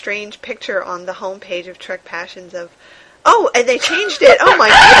 strange picture on the homepage of Trek Passions of... Oh, and they changed it. Oh, my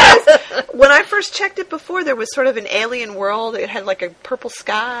goodness. When I first checked it before, there was sort of an alien world. It had, like, a purple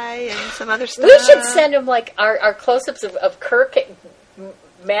sky and some other stuff. We should send them, like, our close-ups of Kirk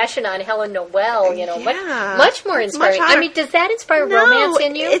mashing on Helen Noel, much more inspiring. I mean, does that inspire romance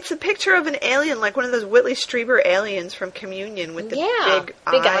in you? It's a picture of an alien, like one of those Whitley Strieber aliens from Communion with the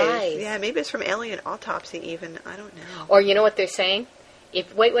big eyes. Yeah, maybe it's from Alien Autopsy even. I don't know. Or you know what they're saying?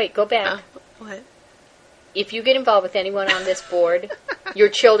 Wait, go back. What? If you get involved with anyone on this board, your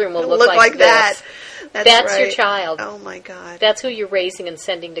children will look like that. That's right. Your child. Oh, my God. That's who you're raising and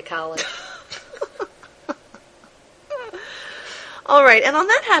sending to college. All right, and on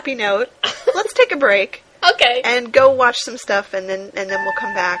that happy note, let's take a break. Okay. And go watch some stuff, and then we'll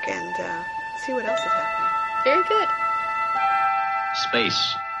come back and see what else is happening. Very good.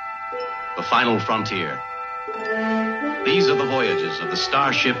 Space, the final frontier. These are the voyages of the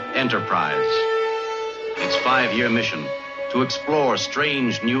Starship Enterprise. Its 5-year mission to explore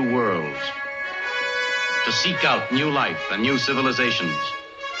strange new worlds, to seek out new life and new civilizations,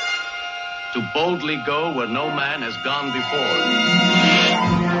 to boldly go where no man has gone before.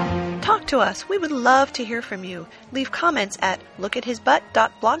 Talk to us. We would love to hear from you. Leave comments at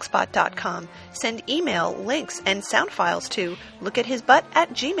lookathisbutt.blogspot.com. Send email, links, and sound files to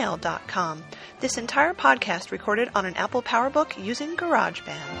lookathisbutt@gmail.com. This entire podcast recorded on an Apple PowerBook using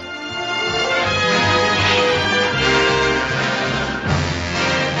GarageBand.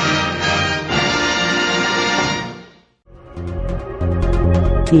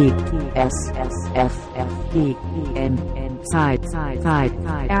 TSFFPN side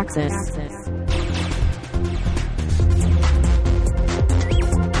access.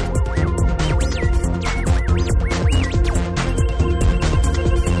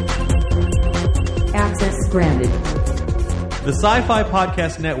 Access granted. The Sci-Fi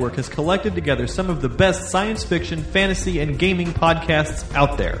Podcast Network has collected together some of the best science fiction, fantasy, and gaming podcasts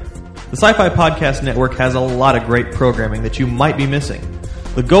out there. The Sci-Fi Podcast Network has a lot of great programming that you might be missing.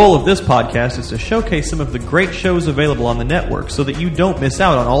 The goal of this podcast is to showcase some of the great shows available on the network so that you don't miss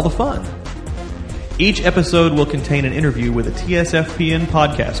out on all the fun. Each episode will contain an interview with a TSFPN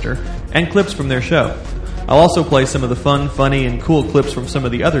podcaster and clips from their show. I'll also play some of the fun, funny, and cool clips from some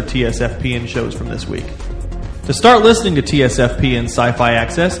of the other TSFPN shows from this week. To start listening to TSFPN Sci-Fi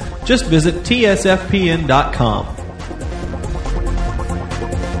Access, just visit tsfpn.com.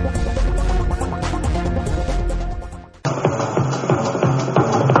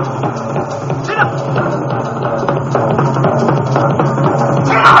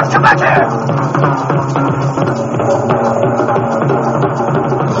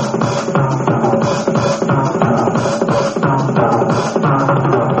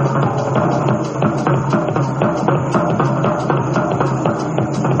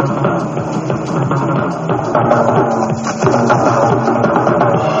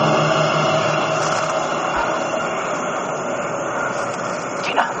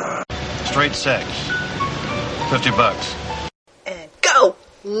 Straight sex. $50. And go!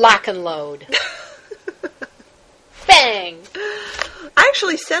 Lock and load. Bang! I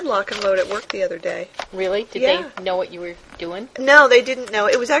actually said lock and load at work the other day. Really? Did they know what you were doing? No, they didn't know.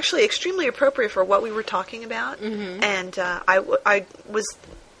 It was actually extremely appropriate for what we were talking about. Mm-hmm. And I was,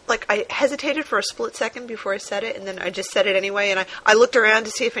 like, I hesitated for a split second before I said it, and then I just said it anyway. And I looked around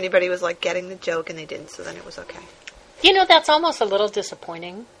to see if anybody was, like, getting the joke, and they didn't, so then it was okay. You know, that's almost a little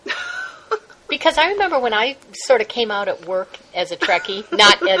disappointing. Because I remember when I sort of came out at work as a Trekkie,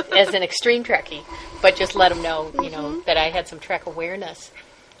 not as an extreme Trekkie, but just let them know, you know, that I had some Trek awareness.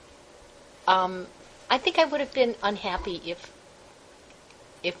 I think I would have been unhappy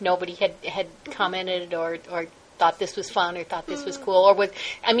if nobody had commented or thought this was fun or thought this was cool or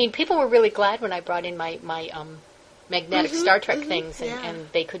I mean, people were really glad when I brought in my magnetic Star Trek things and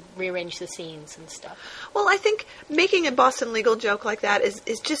they could rearrange the scenes and stuff. Well, I think making a Boston Legal joke like that is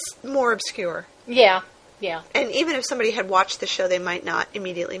just more obscure. Yeah, yeah. And even if somebody had watched the show, they might not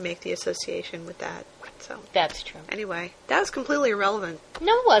immediately make the association with that. So that's true. Anyway, that was completely irrelevant.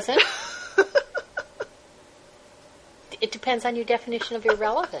 No, it wasn't. It depends on your definition of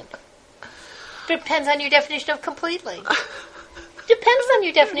irrelevant. It depends on your definition of completely. Depends on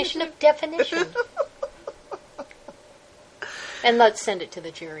your definition of definition. And let's send it to the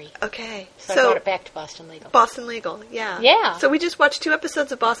jury. Okay. So I brought it back to Boston Legal. Boston Legal, yeah. Yeah. So we just watched 2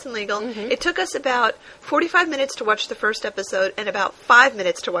 episodes of Boston Legal. Mm-hmm. It took us about 45 minutes to watch the first episode and about 5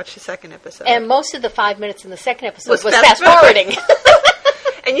 minutes to watch the second episode. And most of the 5 minutes in the second episode was fast-forwarding.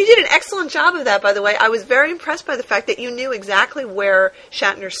 And you did an excellent job of that, by the way. I was very impressed by the fact that you knew exactly where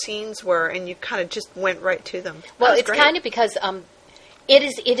Shatner's scenes were, and you kind of just went right to them. Well, it's kind of because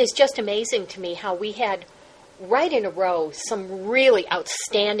it is just amazing to me how we had right in a row some really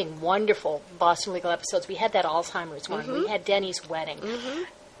outstanding, wonderful Boston Legal episodes. We had that Alzheimer's one. Mm-hmm. We had Denny's wedding. Mm-hmm.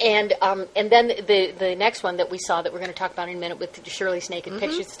 And then the next one that we saw that we're going to talk about in a minute with Shirley's naked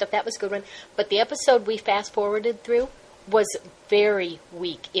pictures and stuff, that was a good one. But the episode we fast-forwarded through was very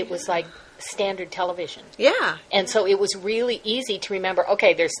weak. It was like standard television. Yeah. And so it was really easy to remember,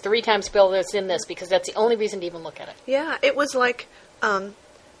 okay, there's 3 times Bill that's in this, because that's the only reason to even look at it. Yeah, it was like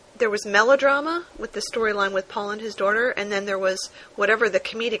there was melodrama with the storyline with Paul and his daughter, and then there was whatever the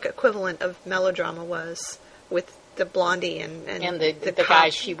comedic equivalent of melodrama was with the Blondie and the guy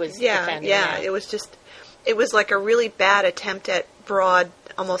she was defending. Yeah, it was like a really bad attempt at broad,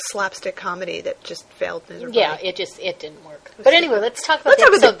 almost slapstick comedy that just failed miserably. Yeah, it didn't work. But anyway, let's talk about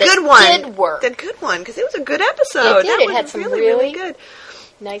the good one. Did work. The good one, because it was a good episode. It did. It had some really good.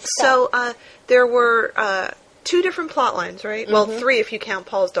 Nice stuff. So there were 2 different plot lines, right? Mm-hmm. Well, 3 if you count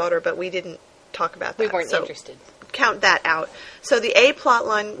Paul's daughter, but we didn't talk about that. We weren't interested. Count that out. So the A plot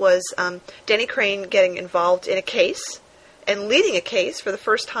line was Denny Crane getting involved in a case and leading a case for the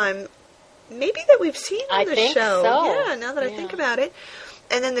first time, maybe that we've seen on the show. So. Yeah, now that I think about it.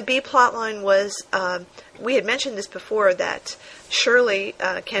 And then the B plot line was, we had mentioned this before, that Shirley,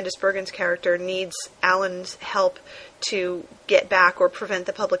 Candice Bergen's character, needs Alan's help to get back or prevent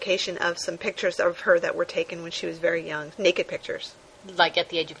the publication of some pictures of her that were taken when she was very young, naked pictures. Like at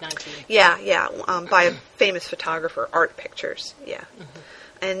the age of 19. Yeah, by a famous photographer, art pictures, yeah.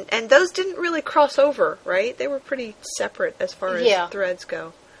 Mm-hmm. And those didn't really cross over, right? They were pretty separate as far as threads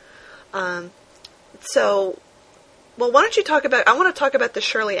go. So, well, why don't you talk about, I want to talk about the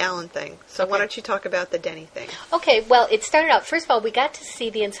Shirley Allen thing, so why don't you talk about the Denny thing? Okay, well, it started out, first of all, we got to see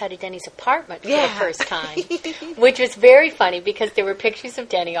the inside of Denny's apartment for the first time, which was very funny because there were pictures of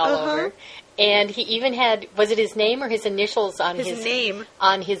Denny all over. And he even had, was it his name or his initials on his name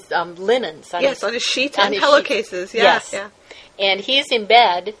on his linens? On his sheets and pillowcases. Yes. Yeah. And he's in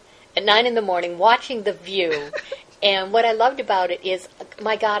bed at 9 a.m. watching The View. And what I loved about it is,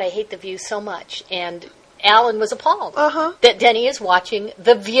 my God, I hate The View so much. And Alan was appalled that Denny is watching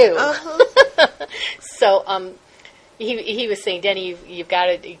The View. So he was saying, Denny, you've got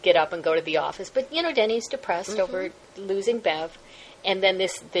to get up and go to the office. But, Denny's depressed over losing Bev. And then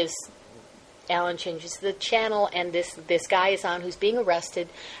this Alan changes the channel, and this guy is on who's being arrested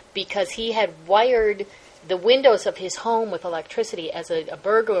because he had wired the windows of his home with electricity as a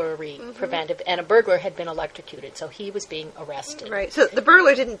burglary preventive, and a burglar had been electrocuted, so he was being arrested. Right, so the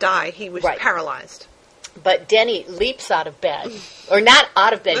burglar didn't die, he was paralyzed. But Denny leaps out of bed, or not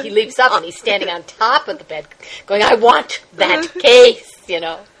out of bed, he leaps up and he's standing on top of the bed going, I want that case,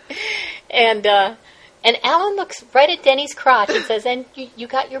 And Alan looks right at Denny's crotch and says, and you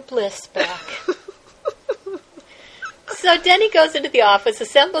got your bliss back. So Denny goes into the office,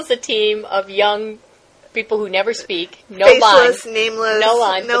 assembles a team of young people who never speak, no faceless, lines, nameless, no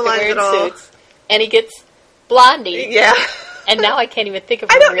lines, no but lines they're at wearing all. suits. And he gets Blondie. Yeah. And now I can't even think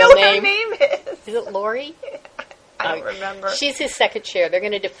of her real name. I don't know what her name is. Is it Lori? I don't remember. She's his second chair. They're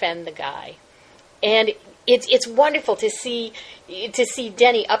going to defend the guy. And it's wonderful to see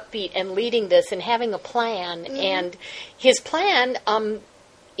Denny upbeat and leading this and having a plan. And his plan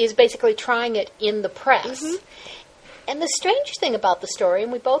is basically trying it in the press. And the strange thing about the story,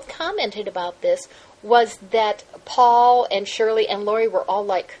 and we both commented about this, was that Paul and Shirley and Lori were all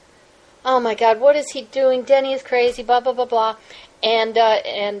like, oh my God, what is he doing? Denny is crazy, blah, blah, blah, blah. And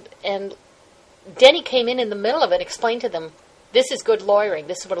Denny came in the middle of it and explained to them, this is good lawyering.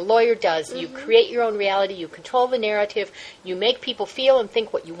 This is what a lawyer does. You create your own reality. You control the narrative. You make people feel and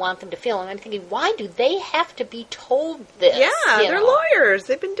think what you want them to feel. And I'm thinking, why do they have to be told this? Yeah, they're lawyers.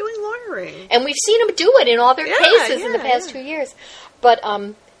 They've been doing lawyering. And we've seen them do it in all their cases in the past 2 years. But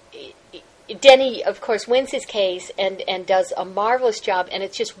Denny, of course, wins his case and does a marvelous job. And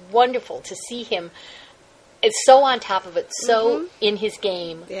it's just wonderful to see him. It's so on top of it, so in his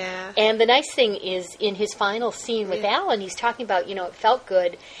game. Yeah. And the nice thing is, in his final scene with Alan, he's talking about, it felt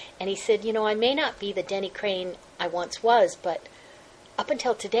good. And he said, I may not be the Denny Crane I once was, but up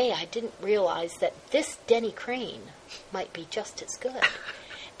until today, I didn't realize that this Denny Crane might be just as good.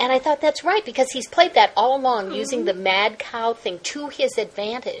 And I thought that's right, because he's played that all along, using the mad cow thing to his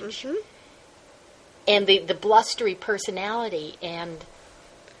advantage. And the blustery personality, and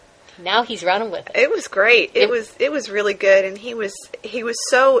now he's running with it. It was great. It was really good, and he was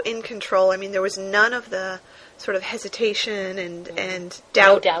so in control. I mean, there was none of the sort of hesitation and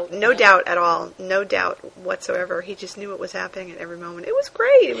doubt. No doubt at all. No doubt whatsoever. He just knew what was happening at every moment. It was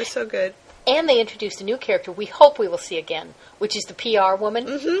great. It was so good. And they introduced a new character we hope we will see again, which is the PR woman.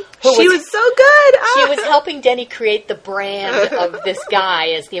 She was so good. She was helping Denny create the brand of this guy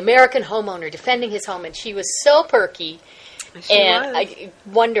as the American homeowner defending his home, and she was so perky.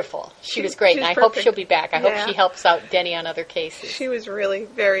 Wonderful. She was great, and I hope she'll be back. I hope she helps out Denny on other cases. She was really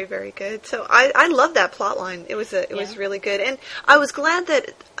very, very good. So I love that plot line. It was really good, and I was glad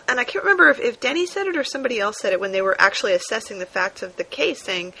that. And I can't remember if Denny said it or somebody else said it when they were actually assessing the facts of the case,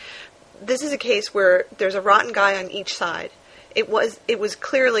 saying this is a case where there's a rotten guy on each side. It was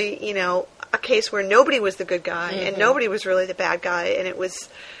clearly a case where nobody was the good guy and nobody was really the bad guy, and it was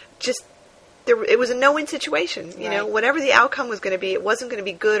just. It was a no-win situation. You know, whatever the outcome was going to be, it wasn't going to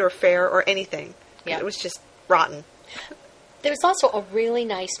be good or fair or anything. Yeah. It was just rotten. There's also a really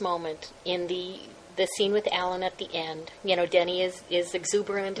nice moment in the scene with Alan at the end. Denny is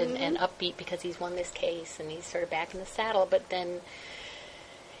exuberant and upbeat because he's won this case and he's sort of back in the saddle. But then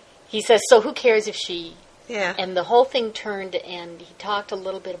he says, so who cares if she Yeah. And the whole thing turned, and he talked a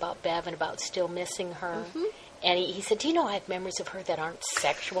little bit about Bev and about still missing her. Mm-hmm. And he said, do you know I have memories of her that aren't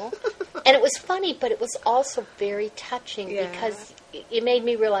sexual? And it was funny, but it was also very touching because it made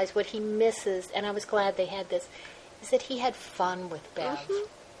me realize what he misses, and I was glad they had this, is that he had fun with Bev.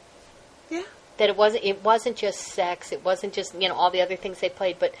 Mm-hmm. Yeah. That it wasn't just sex, it wasn't just, all the other things they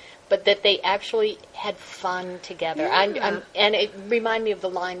played, but that they actually had fun together. Yeah. And it reminded me of the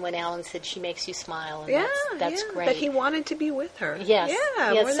line when Alan said, she makes you smile, and that's great. That he wanted to be with her. Yes.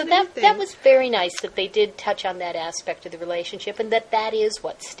 Yeah, yes. So that was very nice that they did touch on that aspect of the relationship, and that is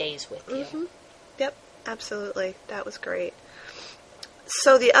what stays with you. Mm-hmm. Yep, absolutely. That was great.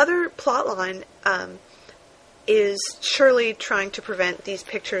 So the other plot line is Shirley trying to prevent these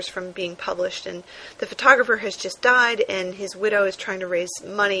pictures from being published, and the photographer has just died, and his widow is trying to raise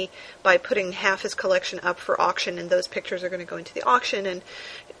money by putting half his collection up for auction, and those pictures are going to go into the auction, and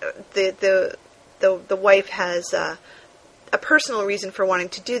the wife has a personal reason for wanting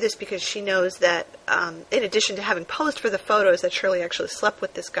to do this because she knows that in addition to having posed for the photos, that Shirley actually slept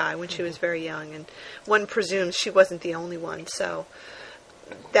with this guy when she was very young, and one presumes she wasn't the only one, so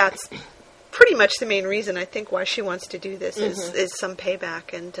that's pretty much the main reason, I think, why she wants to do this is some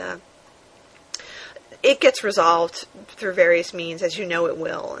payback. And it gets resolved through various means, as you know it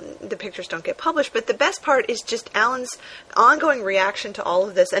will, and the pictures don't get published. But the best part is just Alan's ongoing reaction to all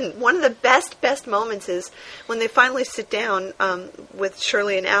of this. And one of the best moments is when they finally sit down with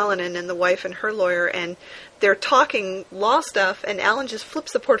Shirley and Alan and the wife and her lawyer, and they're talking law stuff, and Alan just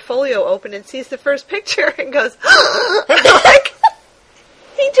flips the portfolio open and sees the first picture and goes, like...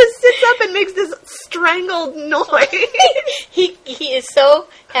 He just sits up and makes this strangled noise. He is so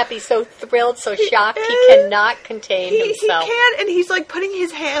happy, so thrilled, so shocked. He cannot contain himself. He can't, and he's like putting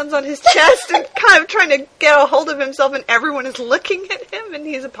his hands on his chest and kind of trying to get a hold of himself, and everyone is looking at him, and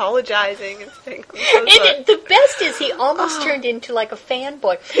he's apologizing and saying, I'm so sorry. And the best is he almost turned into like a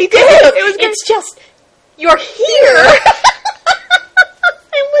fanboy. He did. It was it's just, you're here.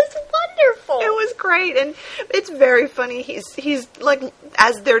 It was wonderful. It was great, and it's very funny. He's like,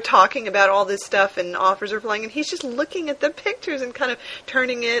 as they're talking about all this stuff and offers are flying, and he's just looking at the pictures and kind of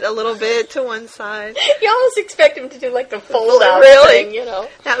turning it a little bit to one side. You almost expect him to do like the fold-out thing,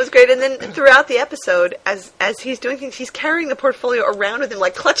 That was great. And then throughout the episode, as he's doing things, he's carrying the portfolio around with him,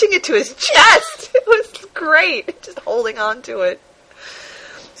 like clutching it to his chest. It was great, just holding on to it.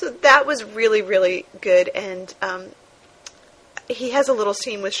 So that was really, really good, and he has a little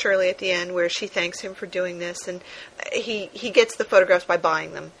scene with Shirley at the end where she thanks him for doing this, and he gets the photographs by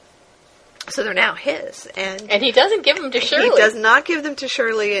buying them. So they're now his. And he doesn't give them to Shirley. He does not give them to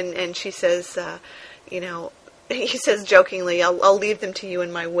Shirley, and she says, he says jokingly, I'll leave them to you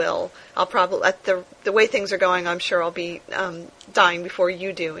in my will. I'll probably, at the way things are going, I'm sure I'll be dying before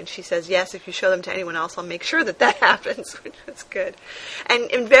you do. And she says, yes, if you show them to anyone else, I'll make sure that happens, which is good.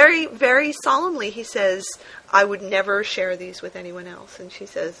 And very, very solemnly, he says, I would never share these with anyone else. And she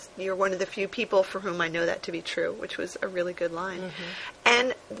says, you're one of the few people for whom I know that to be true, which was a really good line. Mm-hmm.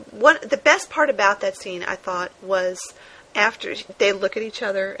 And the best part about that scene, I thought, was after they look at each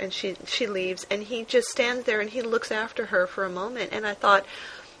other and she leaves, and he just stands there and he looks after her for a moment. And I thought,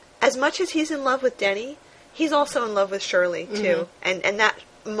 as much as he's in love with Denny, he's also in love with Shirley too. Mm-hmm. And that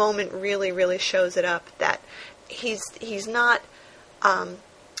moment really, really shows it up, that he's not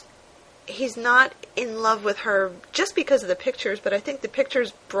in love with her just because of the pictures, but I think the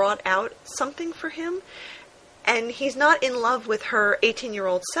pictures brought out something for him. And he's not in love with her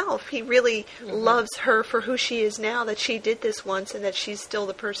 18-year-old self. He really loves her for who she is now, that she did this once and that she's still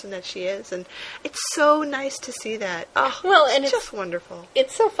the person that she is. And it's so nice to see that. Oh, well, and it's just wonderful.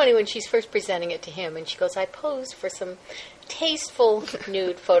 It's so funny when she's first presenting it to him, and she goes, I posed for some tasteful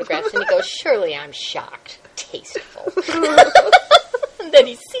nude photographs. And he goes, surely I'm shocked. Tasteful. And then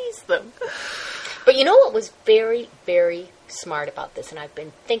he sees them. But you know what was very, very smart about this, and I've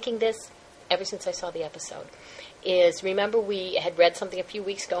been thinking this ever since I saw the episode, is, remember we had read something a few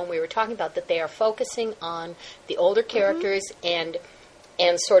weeks ago and we were talking about that they are focusing on the older characters and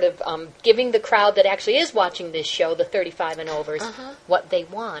sort of giving the crowd that actually is watching this show, the 35 and overs, what they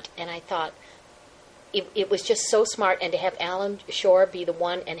want. And I thought it was just so smart, and to have Alan Shore be the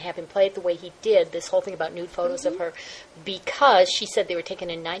one and have him play it the way he did, this whole thing about nude photos of her, because she said they were taken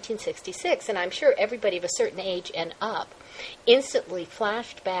in 1966, and I'm sure everybody of a certain age and up instantly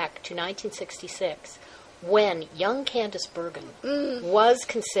flashed back to 1966 when young Candice Bergen was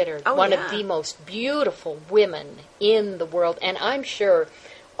considered one of the most beautiful women in the world. And I'm sure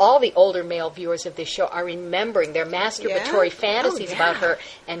all the older male viewers of this show are remembering their masturbatory fantasies about her.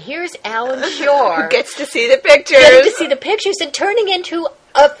 And here's Alan Shore. Gets to see the pictures. And turning into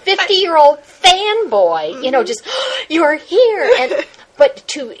a 50-year-old fanboy, you know, just, you're here. But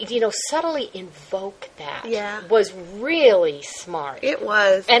to, you know, subtly invoke that was really smart. It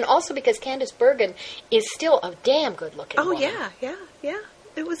was. And also because Candice Bergen is still a damn good-looking woman. Yeah.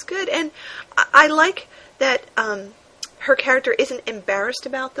 It was good. And I like that her character isn't embarrassed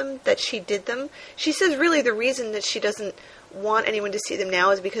about them, that she did them. She says really the reason that she doesn't want anyone to see them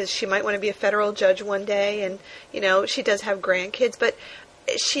now is because she might want to be a federal judge one day, and, you know, she does have grandkids, but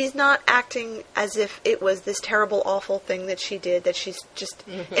she's not acting as if it was this terrible, awful thing that she did, that she's just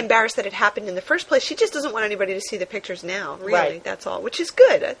embarrassed that it happened in the first place. She just doesn't want anybody to see the pictures now, really. Right. That's all, which is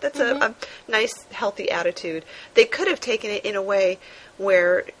good. That's a nice, healthy attitude. They could have taken it in a way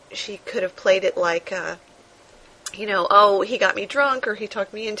where she could have played it like, you know, oh, he got me drunk, or he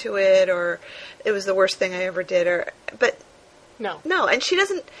talked me into it, or it was the worst thing I ever did, but no, and she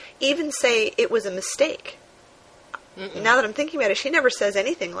doesn't even say it was a mistake. Mm-mm. Now that I'm thinking about it, she never says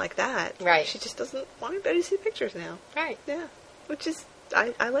anything like that. Right. She just doesn't want anybody to see pictures now. Right. Yeah. Which is,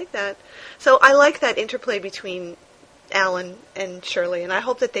 I like that. So I like that interplay between Alan and Shirley, and I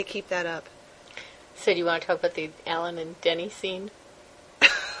hope that they keep that up. So do you want to talk about the Alan and Denny scene?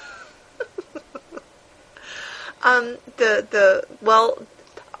 Well,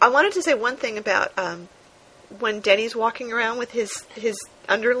 I wanted to say one thing about when Denny's walking around with his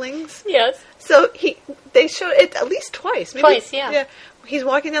underlings. Yes. So they showed it at least twice. Maybe, twice, yeah. Yeah. He's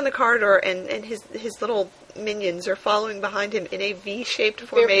walking down the corridor, and his little minions are following behind him in a V-shaped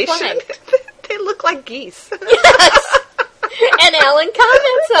formation. They look like geese. Yes. And Alan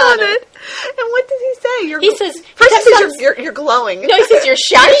comments on it. And what does he say? He says, first he says you're glowing. No, he says you're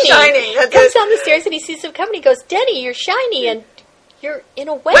shiny. You're shining. He comes down the stairs and he sees some company. He goes, Denny, you're shiny, and you're in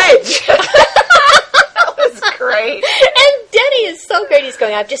a wedge. That was great. And Denny is so great. He's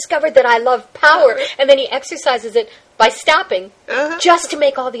going, I've discovered that I love power. And then he exercises it by stopping just to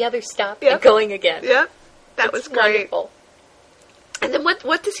make all the others stop and going again. Yep. That was great. Wonderful. And then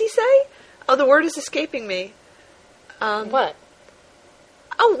what does he say? Oh, the word is escaping me. What?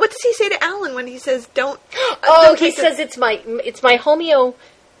 Oh, what does he say to Alan when he says don't? He says it's my homeostasis.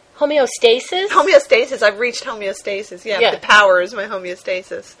 Homeostasis. I've reached homeostasis. Yeah. The power is my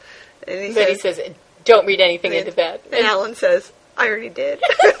homeostasis. And he says, don't read anything into bed. And Alan says, I already did.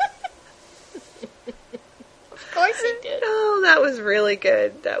 Of course he did. Oh, that was really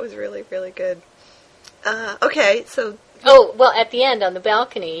good. That was really, really good. Okay, so. Oh, well, at the end on the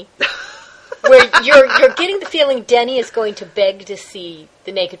balcony. Where you're getting the feeling Denny is going to beg to see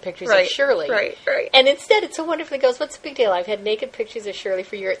the naked pictures of Shirley. Right. And instead it so wonderfully goes, what's the big deal? I've had naked pictures of Shirley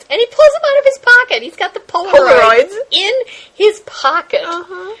for years. And he pulls them out of his pocket. He's got the Polaroids in his pocket.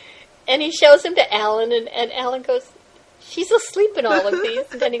 And he shows them to Alan, and Alan goes, she's asleep in all of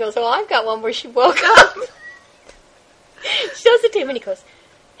these. And then he goes, oh, I've got one where she woke up. Shows it to him, and he goes,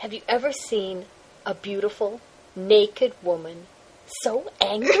 have you ever seen a beautiful, naked woman so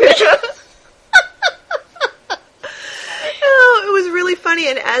angry? Oh, it was really funny,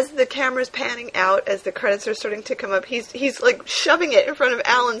 and as the camera's panning out, as the credits are starting to come up, he's like shoving it in front of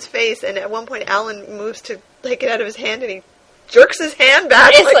Alan's face, and at one point Alan moves to take it out of his hand, and he jerks his hand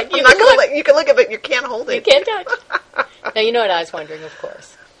back. It's like I'm not gonna let you can look at it, but you can't hold it. You can't touch. Now, you know what I was wondering, of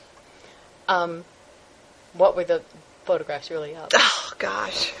course. What were the photographs really of? Oh,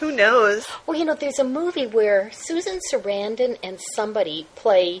 gosh. Who knows? Well, you know, there's a movie where Susan Sarandon and somebody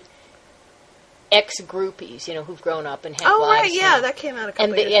play ex-groupies, you know, who've grown up and have lives. Oh, right, yeah, that came out a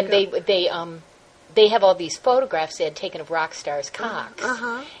couple years ago. And they have all these photographs they had taken of rock stars' cocks.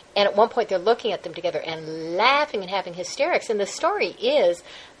 And at one point they're looking at them together and laughing and having hysterics. And the story is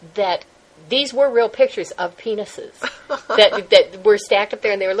that these were real pictures of penises that were stacked up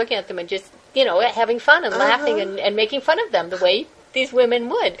there, and they were looking at them and just, you know, having fun and laughing and making fun of them the way these women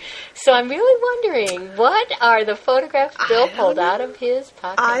would. So I'm really wondering, what are the photographs Bill pulled out of his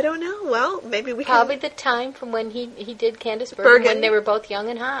pocket? I don't know. Well, maybe we Probably the time from when he did Candice Bergen when they were both young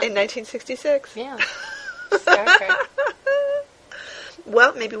and hot. In 1966. Yeah. Star Trek.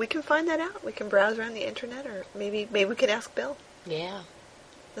 Well, maybe we can find that out. We can browse around the internet, or maybe we can ask Bill. Yeah.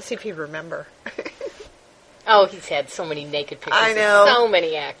 Let's see if he'd remember. Oh, he's had so many naked pictures. I know. Of so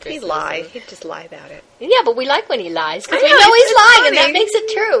many actors. He'd lie. He'd just lie about it. Yeah, but we like when he lies, because we know he's lying, funny. And that makes it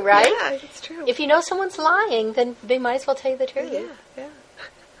true, right? Yeah, it's true. If you know someone's lying, then they might as well tell you the truth. Yeah.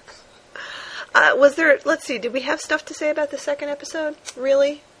 Was there, let's see, did we have stuff to say about the second episode?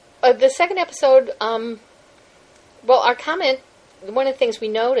 Really? The second episode, well, our comment, one of the things we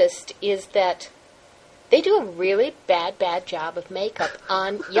noticed is that they do a really bad job of makeup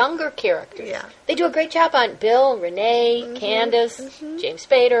on younger characters. Yeah. They do a great job on Bill, Renee, Candace, James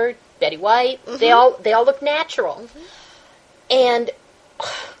Spader, Betty White. They all look natural. And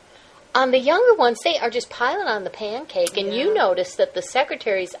On the younger ones, they are just piling on the pancake, and you notice that the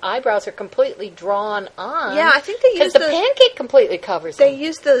secretary's eyebrows are completely drawn on. Yeah, I think they use because the pancake completely covers them. They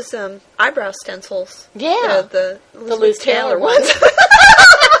use those eyebrow stencils. Yeah, the Liz Taylor ones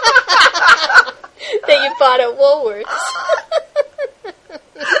that you bought at Woolworths.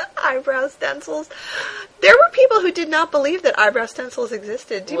 Eyebrow stencils. There were people who did not believe that eyebrow stencils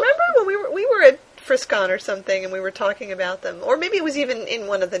existed. Do you remember when we were at Friscon or something, and we were talking about them, or maybe it was even in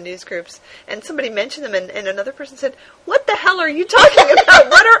one of the news groups, and somebody mentioned them, and another person said, "What the hell are you talking about?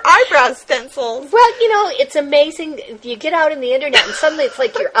 What are eyebrow stencils?" Well, it's amazing. You get out in the internet, and suddenly it's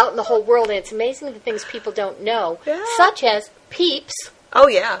like you're out in the whole world, and it's amazing the things people don't know, such as Peeps. Oh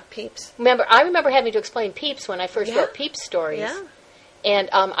yeah, Peeps. I remember having to explain Peeps when I first wrote Peeps stories. Yeah. And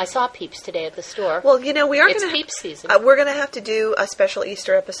I saw Peeps today at the store. Well, we are It's Peeps season. We're going to have to do a special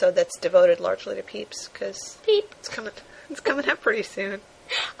Easter episode that's devoted largely to Peeps, because it's coming up pretty soon.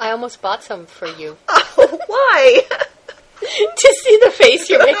 I almost bought some for you. Oh, why? To see the face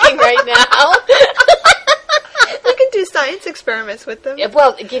you're making right now. We can do science experiments with them.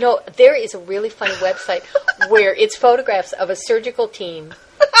 Well, there is a really funny website where it's photographs of a surgical team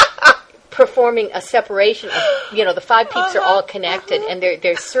performing a separation of, the 5 Peeps are all connected, and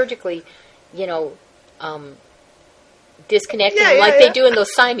they're surgically, disconnecting they do in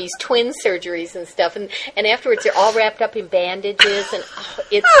those Siamese twin surgeries and stuff, and afterwards they're all wrapped up in bandages, and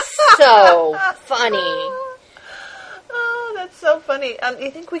it's so funny. Oh, that's so funny.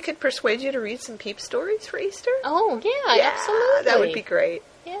 You think we could persuade you to read some Peep stories for Easter? Oh, yeah, absolutely. That would be great.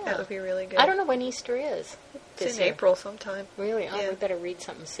 Yeah. That would be really good. I don't know when Easter is. It's in April sometime. Really? Oh, we better read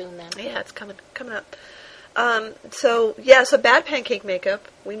something soon then. Yeah, it's coming up. So bad pancake makeup.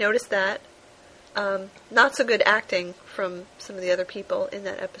 We noticed that. Not so good acting from some of the other people in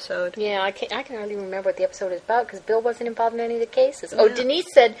that episode. Yeah, I can hardly remember what the episode is about because Bill wasn't involved in any of the cases. Oh,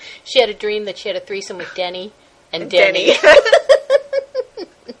 Denise said she had a dream that she had a threesome with Denny and Denny.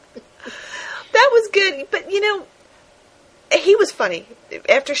 That was good, but he was funny.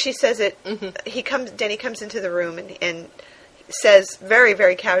 After she says it, Denny comes into the room and says very,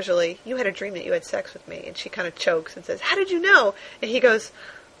 very casually, "You had a dream that you had sex with me." And she kind of chokes and says, "How did you know?" And he goes,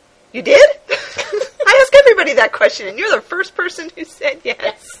 "You did?" I ask everybody that question, and you're the first person who said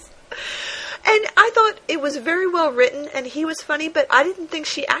yes. And I thought it was very well written, and he was funny, but I didn't think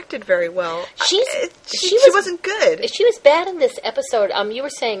she acted very well. She wasn't good. She was bad in this episode. You were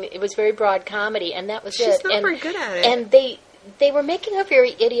saying it was very broad comedy, and that was it. She's not very good at it. And they were making her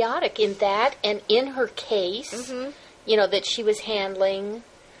very idiotic in that, and in her case, that she was handling.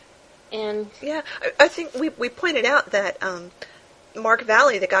 And yeah, I think we pointed out that Mark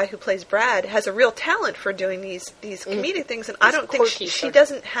Valley, the guy who plays Brad, has a real talent for doing these comedic things, and I don't think she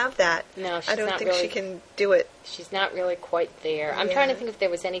doesn't have that. No, I don't think she can do it. She's not really quite there. I'm trying to think if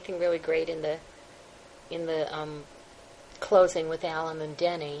there was anything really great in the closing with Alan and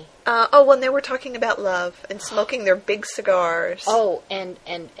Denny. When they were talking about love and smoking their big cigars. Oh, and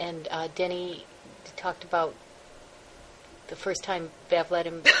Denny talked about the first time Bev let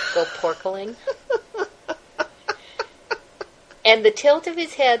him go porkling. And the tilt of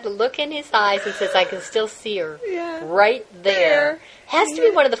his head, the look in his eyes, and says, "I can still see her right there." Has to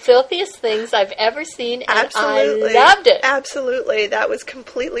be one of the filthiest things I've ever seen, and Absolutely. I loved it. Absolutely. That was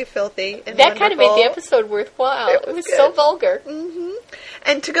completely filthy and that kind of made the episode worthwhile. It was so vulgar. Mm-hmm.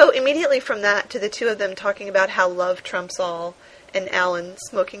 And to go immediately from that to the two of them talking about how love trumps all, and Alan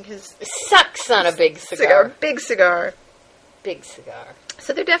smoking his... Sucks on a big cigar. Big cigar. Big cigar.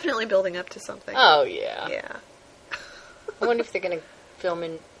 So they're definitely building up to something. Oh, yeah. Yeah. I wonder if they're going to film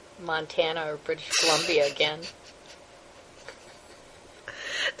in Montana or British Columbia again.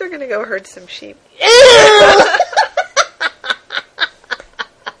 They're going to go herd some sheep.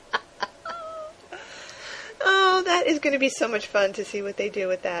 Oh, that is going to be so much fun to see what they do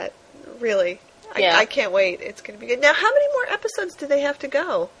with that. Really. Yeah. I can't wait. It's going to be good. Now, how many more episodes do they have to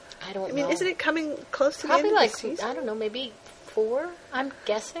go? I don't know. I mean, isn't it coming close to Probably the end of the season? I don't know, maybe 4, I'm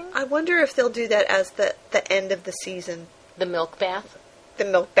guessing. I wonder if they'll do that as the end of the season. The milk bath? The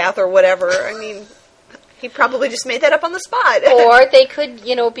milk bath or whatever. I mean, he probably just made that up on the spot. Or they could,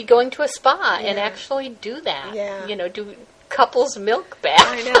 be going to a spa and actually do that. Yeah. Do couples milk bath.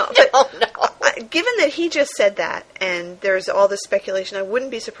 I know. But given that he just said that, and there's all this speculation, I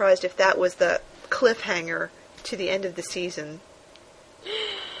wouldn't be surprised if that was the cliffhanger to the end of the season.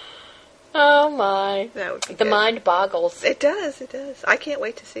 Oh, my. That would be the good. mind boggles. It does. I can't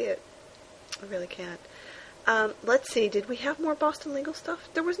wait to see it. I really can't. Let's see, did we have more Boston legal stuff?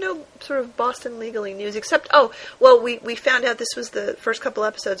 There was no sort of Boston legally news, except, we found out this was the first couple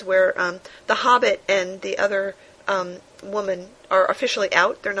episodes where The Hobbit and the other woman are officially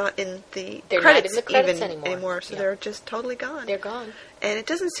out. They're not in the credits anymore. So they're just totally gone. They're gone. And it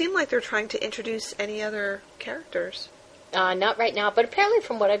doesn't seem like they're trying to introduce any other characters. Not right now, but apparently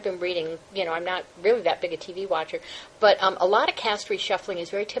from what I've been reading, I'm not really that big a TV watcher, but a lot of cast reshuffling is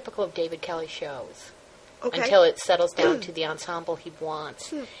very typical of David Kelly shows. Okay. Until it settles down to the ensemble he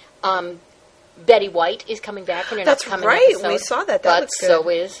wants. Betty White is coming back in an upcoming episode. We saw that. But looks good. So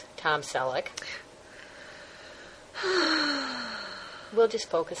is Tom Selleck. We'll just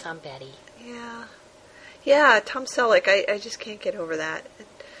focus on Betty. Yeah, Tom Selleck. I just can't get over that.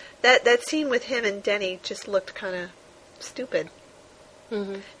 That scene with him and Denny just looked kind of stupid.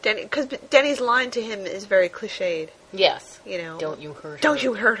 Mm-hmm. Because Denny's line to him is very cliched. Yes. Don't you hurt her. Don't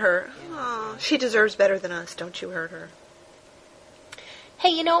you hurt her. Yeah. Oh, she deserves better than us. Don't you hurt her.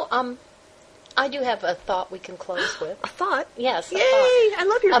 Hey, I do have a thought we can close with. A thought? Yes. Yay! I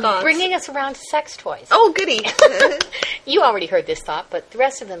love your thoughts. Bringing us around to sex toys. Oh, goody. You already heard this thought, but the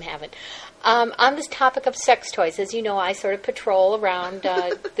rest of them haven't. On this topic of sex toys, as you know, I sort of patrol around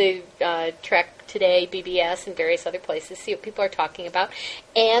the Trek Today, BBS, and various other places, see what people are talking about.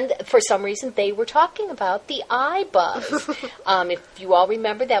 And for some reason, they were talking about the iBuzz. If you all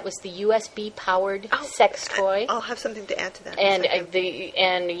remember, that was the USB-powered sex toy. I'll have something to add to that. And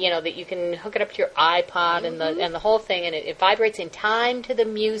that you can hook it up to your iPod and the whole thing, and it vibrates in time to the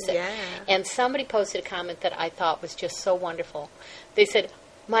music. Yeah. And somebody posted a comment that I thought was just so wonderful. They said,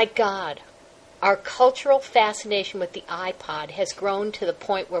 "My God, our cultural fascination with the iPod has grown to the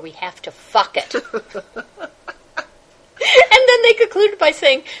point where we have to fuck it." And then they concluded by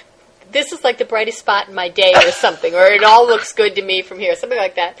saying, "This is like the brightest spot in my day," or something, or "it all looks good to me from here," something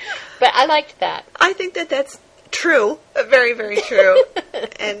like that. But I liked that. I think that's true, very, very true,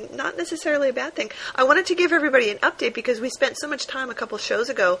 and not necessarily a bad thing. I wanted to give everybody an update because we spent so much time a couple shows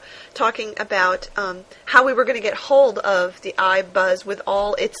ago talking about how we were going to get hold of the iBuzz with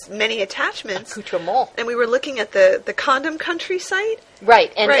all its many attachments. Accoutrement. And we were looking at the Condom Country site.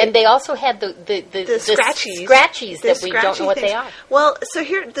 Right, and they also had the scratchies that we don't know what they are. Well, so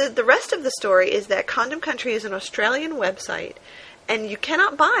here, the rest of the story is that Condom Country is an Australian website, and you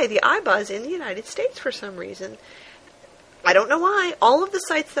cannot buy the iBuzz in the United States for some reason. I don't know why. All of the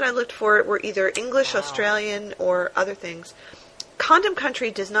sites that I looked for were either English, Australian, or other things. Condom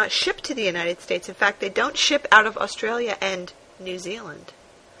Country does not ship to the United States. In fact, they don't ship out of Australia and New Zealand.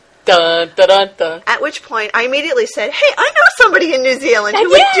 Dun, dun, dun, dun. At which point, I immediately said, "Hey, I know somebody in New Zealand who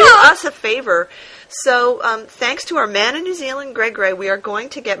would do us a favor." So, thanks to our man in New Zealand, Greg Gray, we are going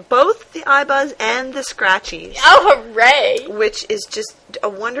to get both the iBuzz and the scratchies. Oh, hooray! Which is just a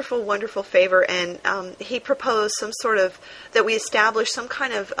wonderful, wonderful favor. And he proposed that we establish some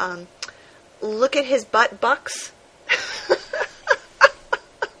kind of look at his butt bucks.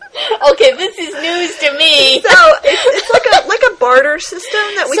 Okay, this is news to me. So it's like a barter system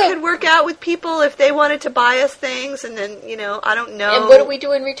that we could work out with people if they wanted to buy us things, and then I don't know. And what do we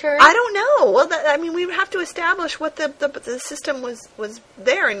do in return? I don't know. Well, we would have to establish what the system was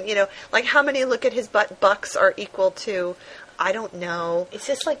there, and like how many look at his butt bucks are equal to. I don't know. Is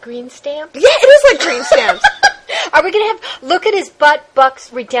this like green stamps? Yeah, it is like green stamps. Are we going to have look at his butt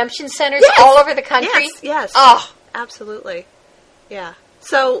bucks redemption centers all over the country? Yes. Oh, absolutely. Yeah.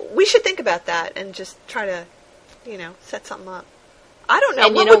 So we should think about that and just try to, set something up. I don't know.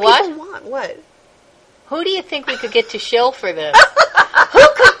 And what you know would what? people want? What? Who do you think we could get to shill for this? Who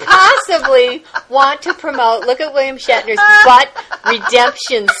could possibly want to promote, look at William Shatner's butt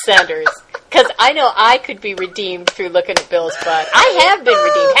redemption centers? Because I know I could be redeemed through looking at Bill's butt. I have been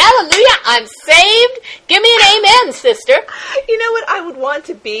redeemed. Hallelujah, I'm saved. Give me an amen, sister. You know what I would want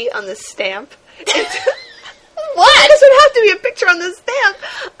to be on the stamp? What? This would have to be a picture on the stamp.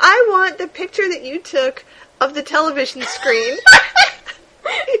 I want the picture that you took of the television screen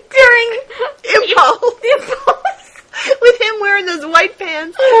during Impulse. With him wearing those white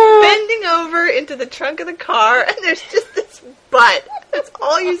pants, bending over into the trunk of the car, and there's just this butt. That's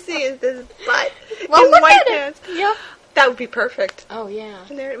all you see is this butt in white pants. Yeah. That would be perfect. Oh, yeah.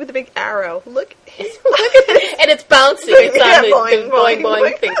 And there, with a big arrow. Look at it. And it's bouncing. It's on the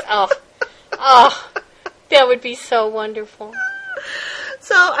boing things. Oh. That would be so wonderful.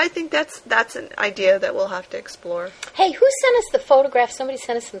 So I think that's an idea that we'll have to explore. Hey, who sent us the photograph? Somebody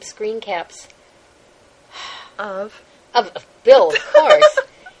sent us some screen caps. Of Bill, of course.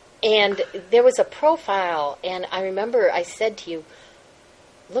 And there was a profile, and I remember I said to you,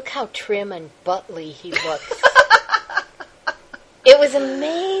 "Look how trim and buttly he looks." It was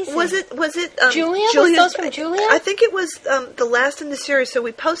amazing. Was it Julia? Was those from Julia? I think it was the last in the series. So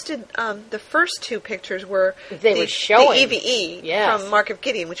we posted the first two pictures were were showing the EVE from Mark of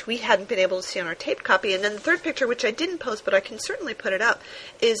Gideon, which we hadn't been able to see on our taped copy. And then the third picture, which I didn't post, but I can certainly put it up,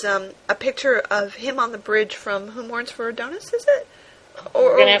 is a picture of him on the bridge from Who Mourns for Adonis, is it?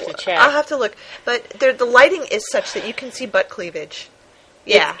 We're going to have to check. I'll have to look. But the lighting is such that you can see butt cleavage.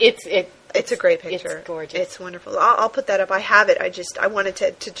 Yeah. It's a great picture. It's gorgeous. It's wonderful. I'll put that up. I have it. I wanted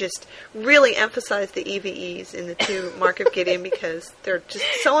to just really emphasize the EVEs in the two Mark of Gideon because they're just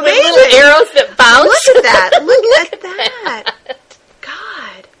so amazing. Little arrows that bounce. Look at that. Look at that.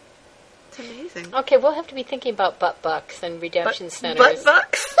 God. It's amazing. Okay, we'll have to be thinking about butt bucks and redemption centers. Butt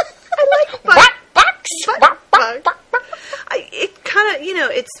bucks? I like butt bucks. Butt bucks. It kind of,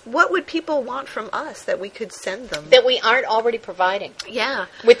 it's what would people want from us that we could send them? That we aren't already providing. Yeah.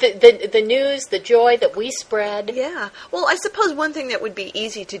 With the news, the joy that we spread. Yeah. Well, I suppose one thing that would be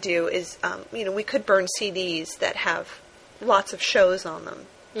easy to do is, we could burn CDs that have lots of shows on them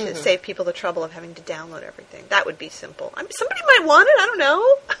to save people the trouble of having to download everything. That would be simple. I mean, somebody might want it. I don't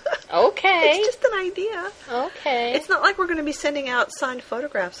know. Okay. It's just an idea. Okay. It's not like we're going to be sending out signed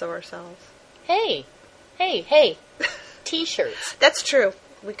photographs of ourselves. Hey. T-shirts. That's true.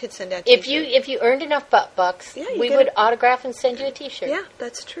 We could send out T-shirts. If you earned enough butt bucks, we would autograph and send you a T-shirt. Yeah,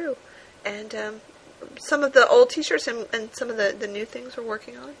 that's true. And some of the old T-shirts and some of the new things we're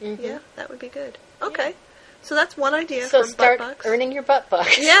working on. Mm-hmm. Yeah, that would be good. Okay. Yeah. So that's one idea for start butt bucks. Earning your butt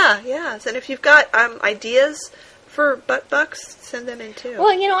bucks. Yeah. And if you've got ideas for butt bucks, send them in too.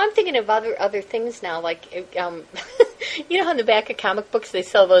 Well, I'm thinking of other things now. Like, you know how in the back of comic books they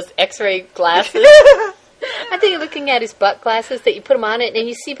sell those X-ray glasses? I think looking at his butt glasses that you put them on it and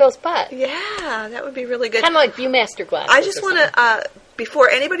you see Bill's butt. Yeah, that would be really good. Kind of like Viewmaster glasses. I just want to, before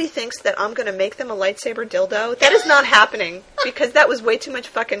anybody thinks that I'm going to make them a lightsaber dildo, that is not happening because that was way too much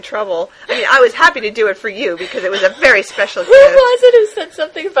fucking trouble. I mean, I was happy to do it for you because it was a very special gift. Who was it who said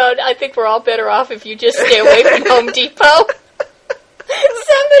something about, I think we're all better off if you just stay away from Home Depot? Somebody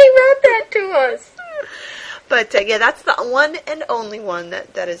wrote that to us. But, that's the one and only one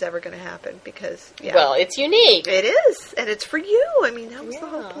that is ever going to happen because, Well, it's unique. It is, and it's for you. I mean, that was the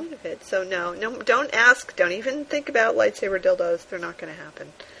whole point of it. So, no, don't ask. Don't even think about lightsaber dildos. They're not going to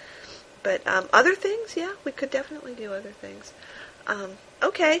happen. But other things, we could definitely do other things.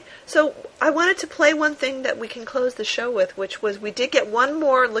 Okay, so I wanted to play one thing that we can close the show with, which was we did get one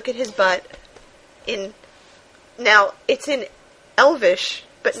more look at his butt now, it's in Elvish,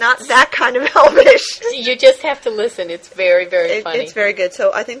 but not that kind of Elvish. You just have to listen. It's very, very funny. It's very good.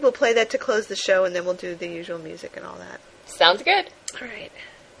 So I think we'll play that to close the show, and then we'll do the usual music and all that. Sounds good. All right.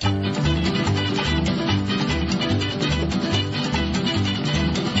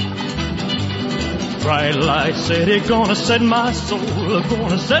 Bright light city, gonna set my soul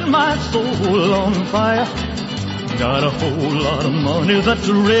on fire. Got a whole lot of money that's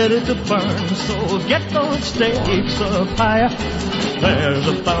ready to burn, so get those stakes up higher. There's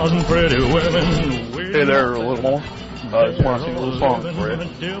 1,000 pretty women. Hey there, a little more. I just want to sing a little song for you.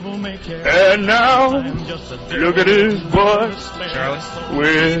 And now, look at his butt. Charlie.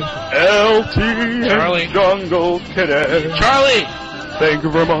 With LT and Jungle Cadet. Charlie! Thank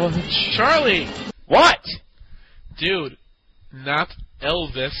you very much. Charlie! What? Dude, not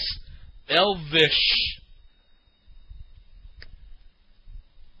Elvis. Elvish.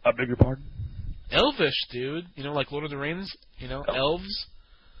 I beg your pardon? Elvish, dude. You know, like Lord of the Rings? You know, elves?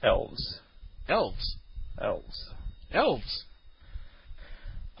 Elves. Elves. Elves. Elves.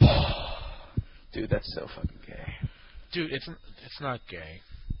 Dude, that's so fucking gay. Dude, it's not gay.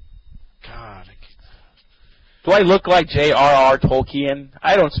 God. Do I look like J.R.R. Tolkien?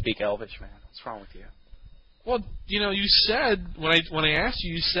 I don't speak Elvish, man. What's wrong with you? Well, you know, you said, when I asked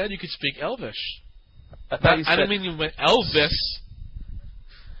you, you said you could speak Elvish. I thought you said... I didn't mean you went Elvis.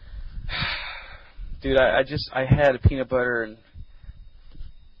 Dude, I had a peanut butter and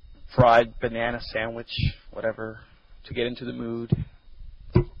fried banana sandwich, whatever, to get into the mood.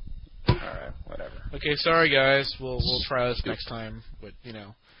 Alright, whatever. Okay, sorry guys. We'll try this next time, but, you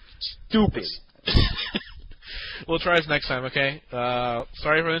know. Stupid. We'll try this next time, okay?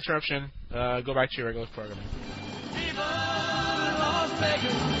 Sorry for the interruption. Go back to your regular programming. Viva Las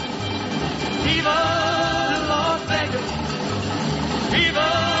Vegas! Viva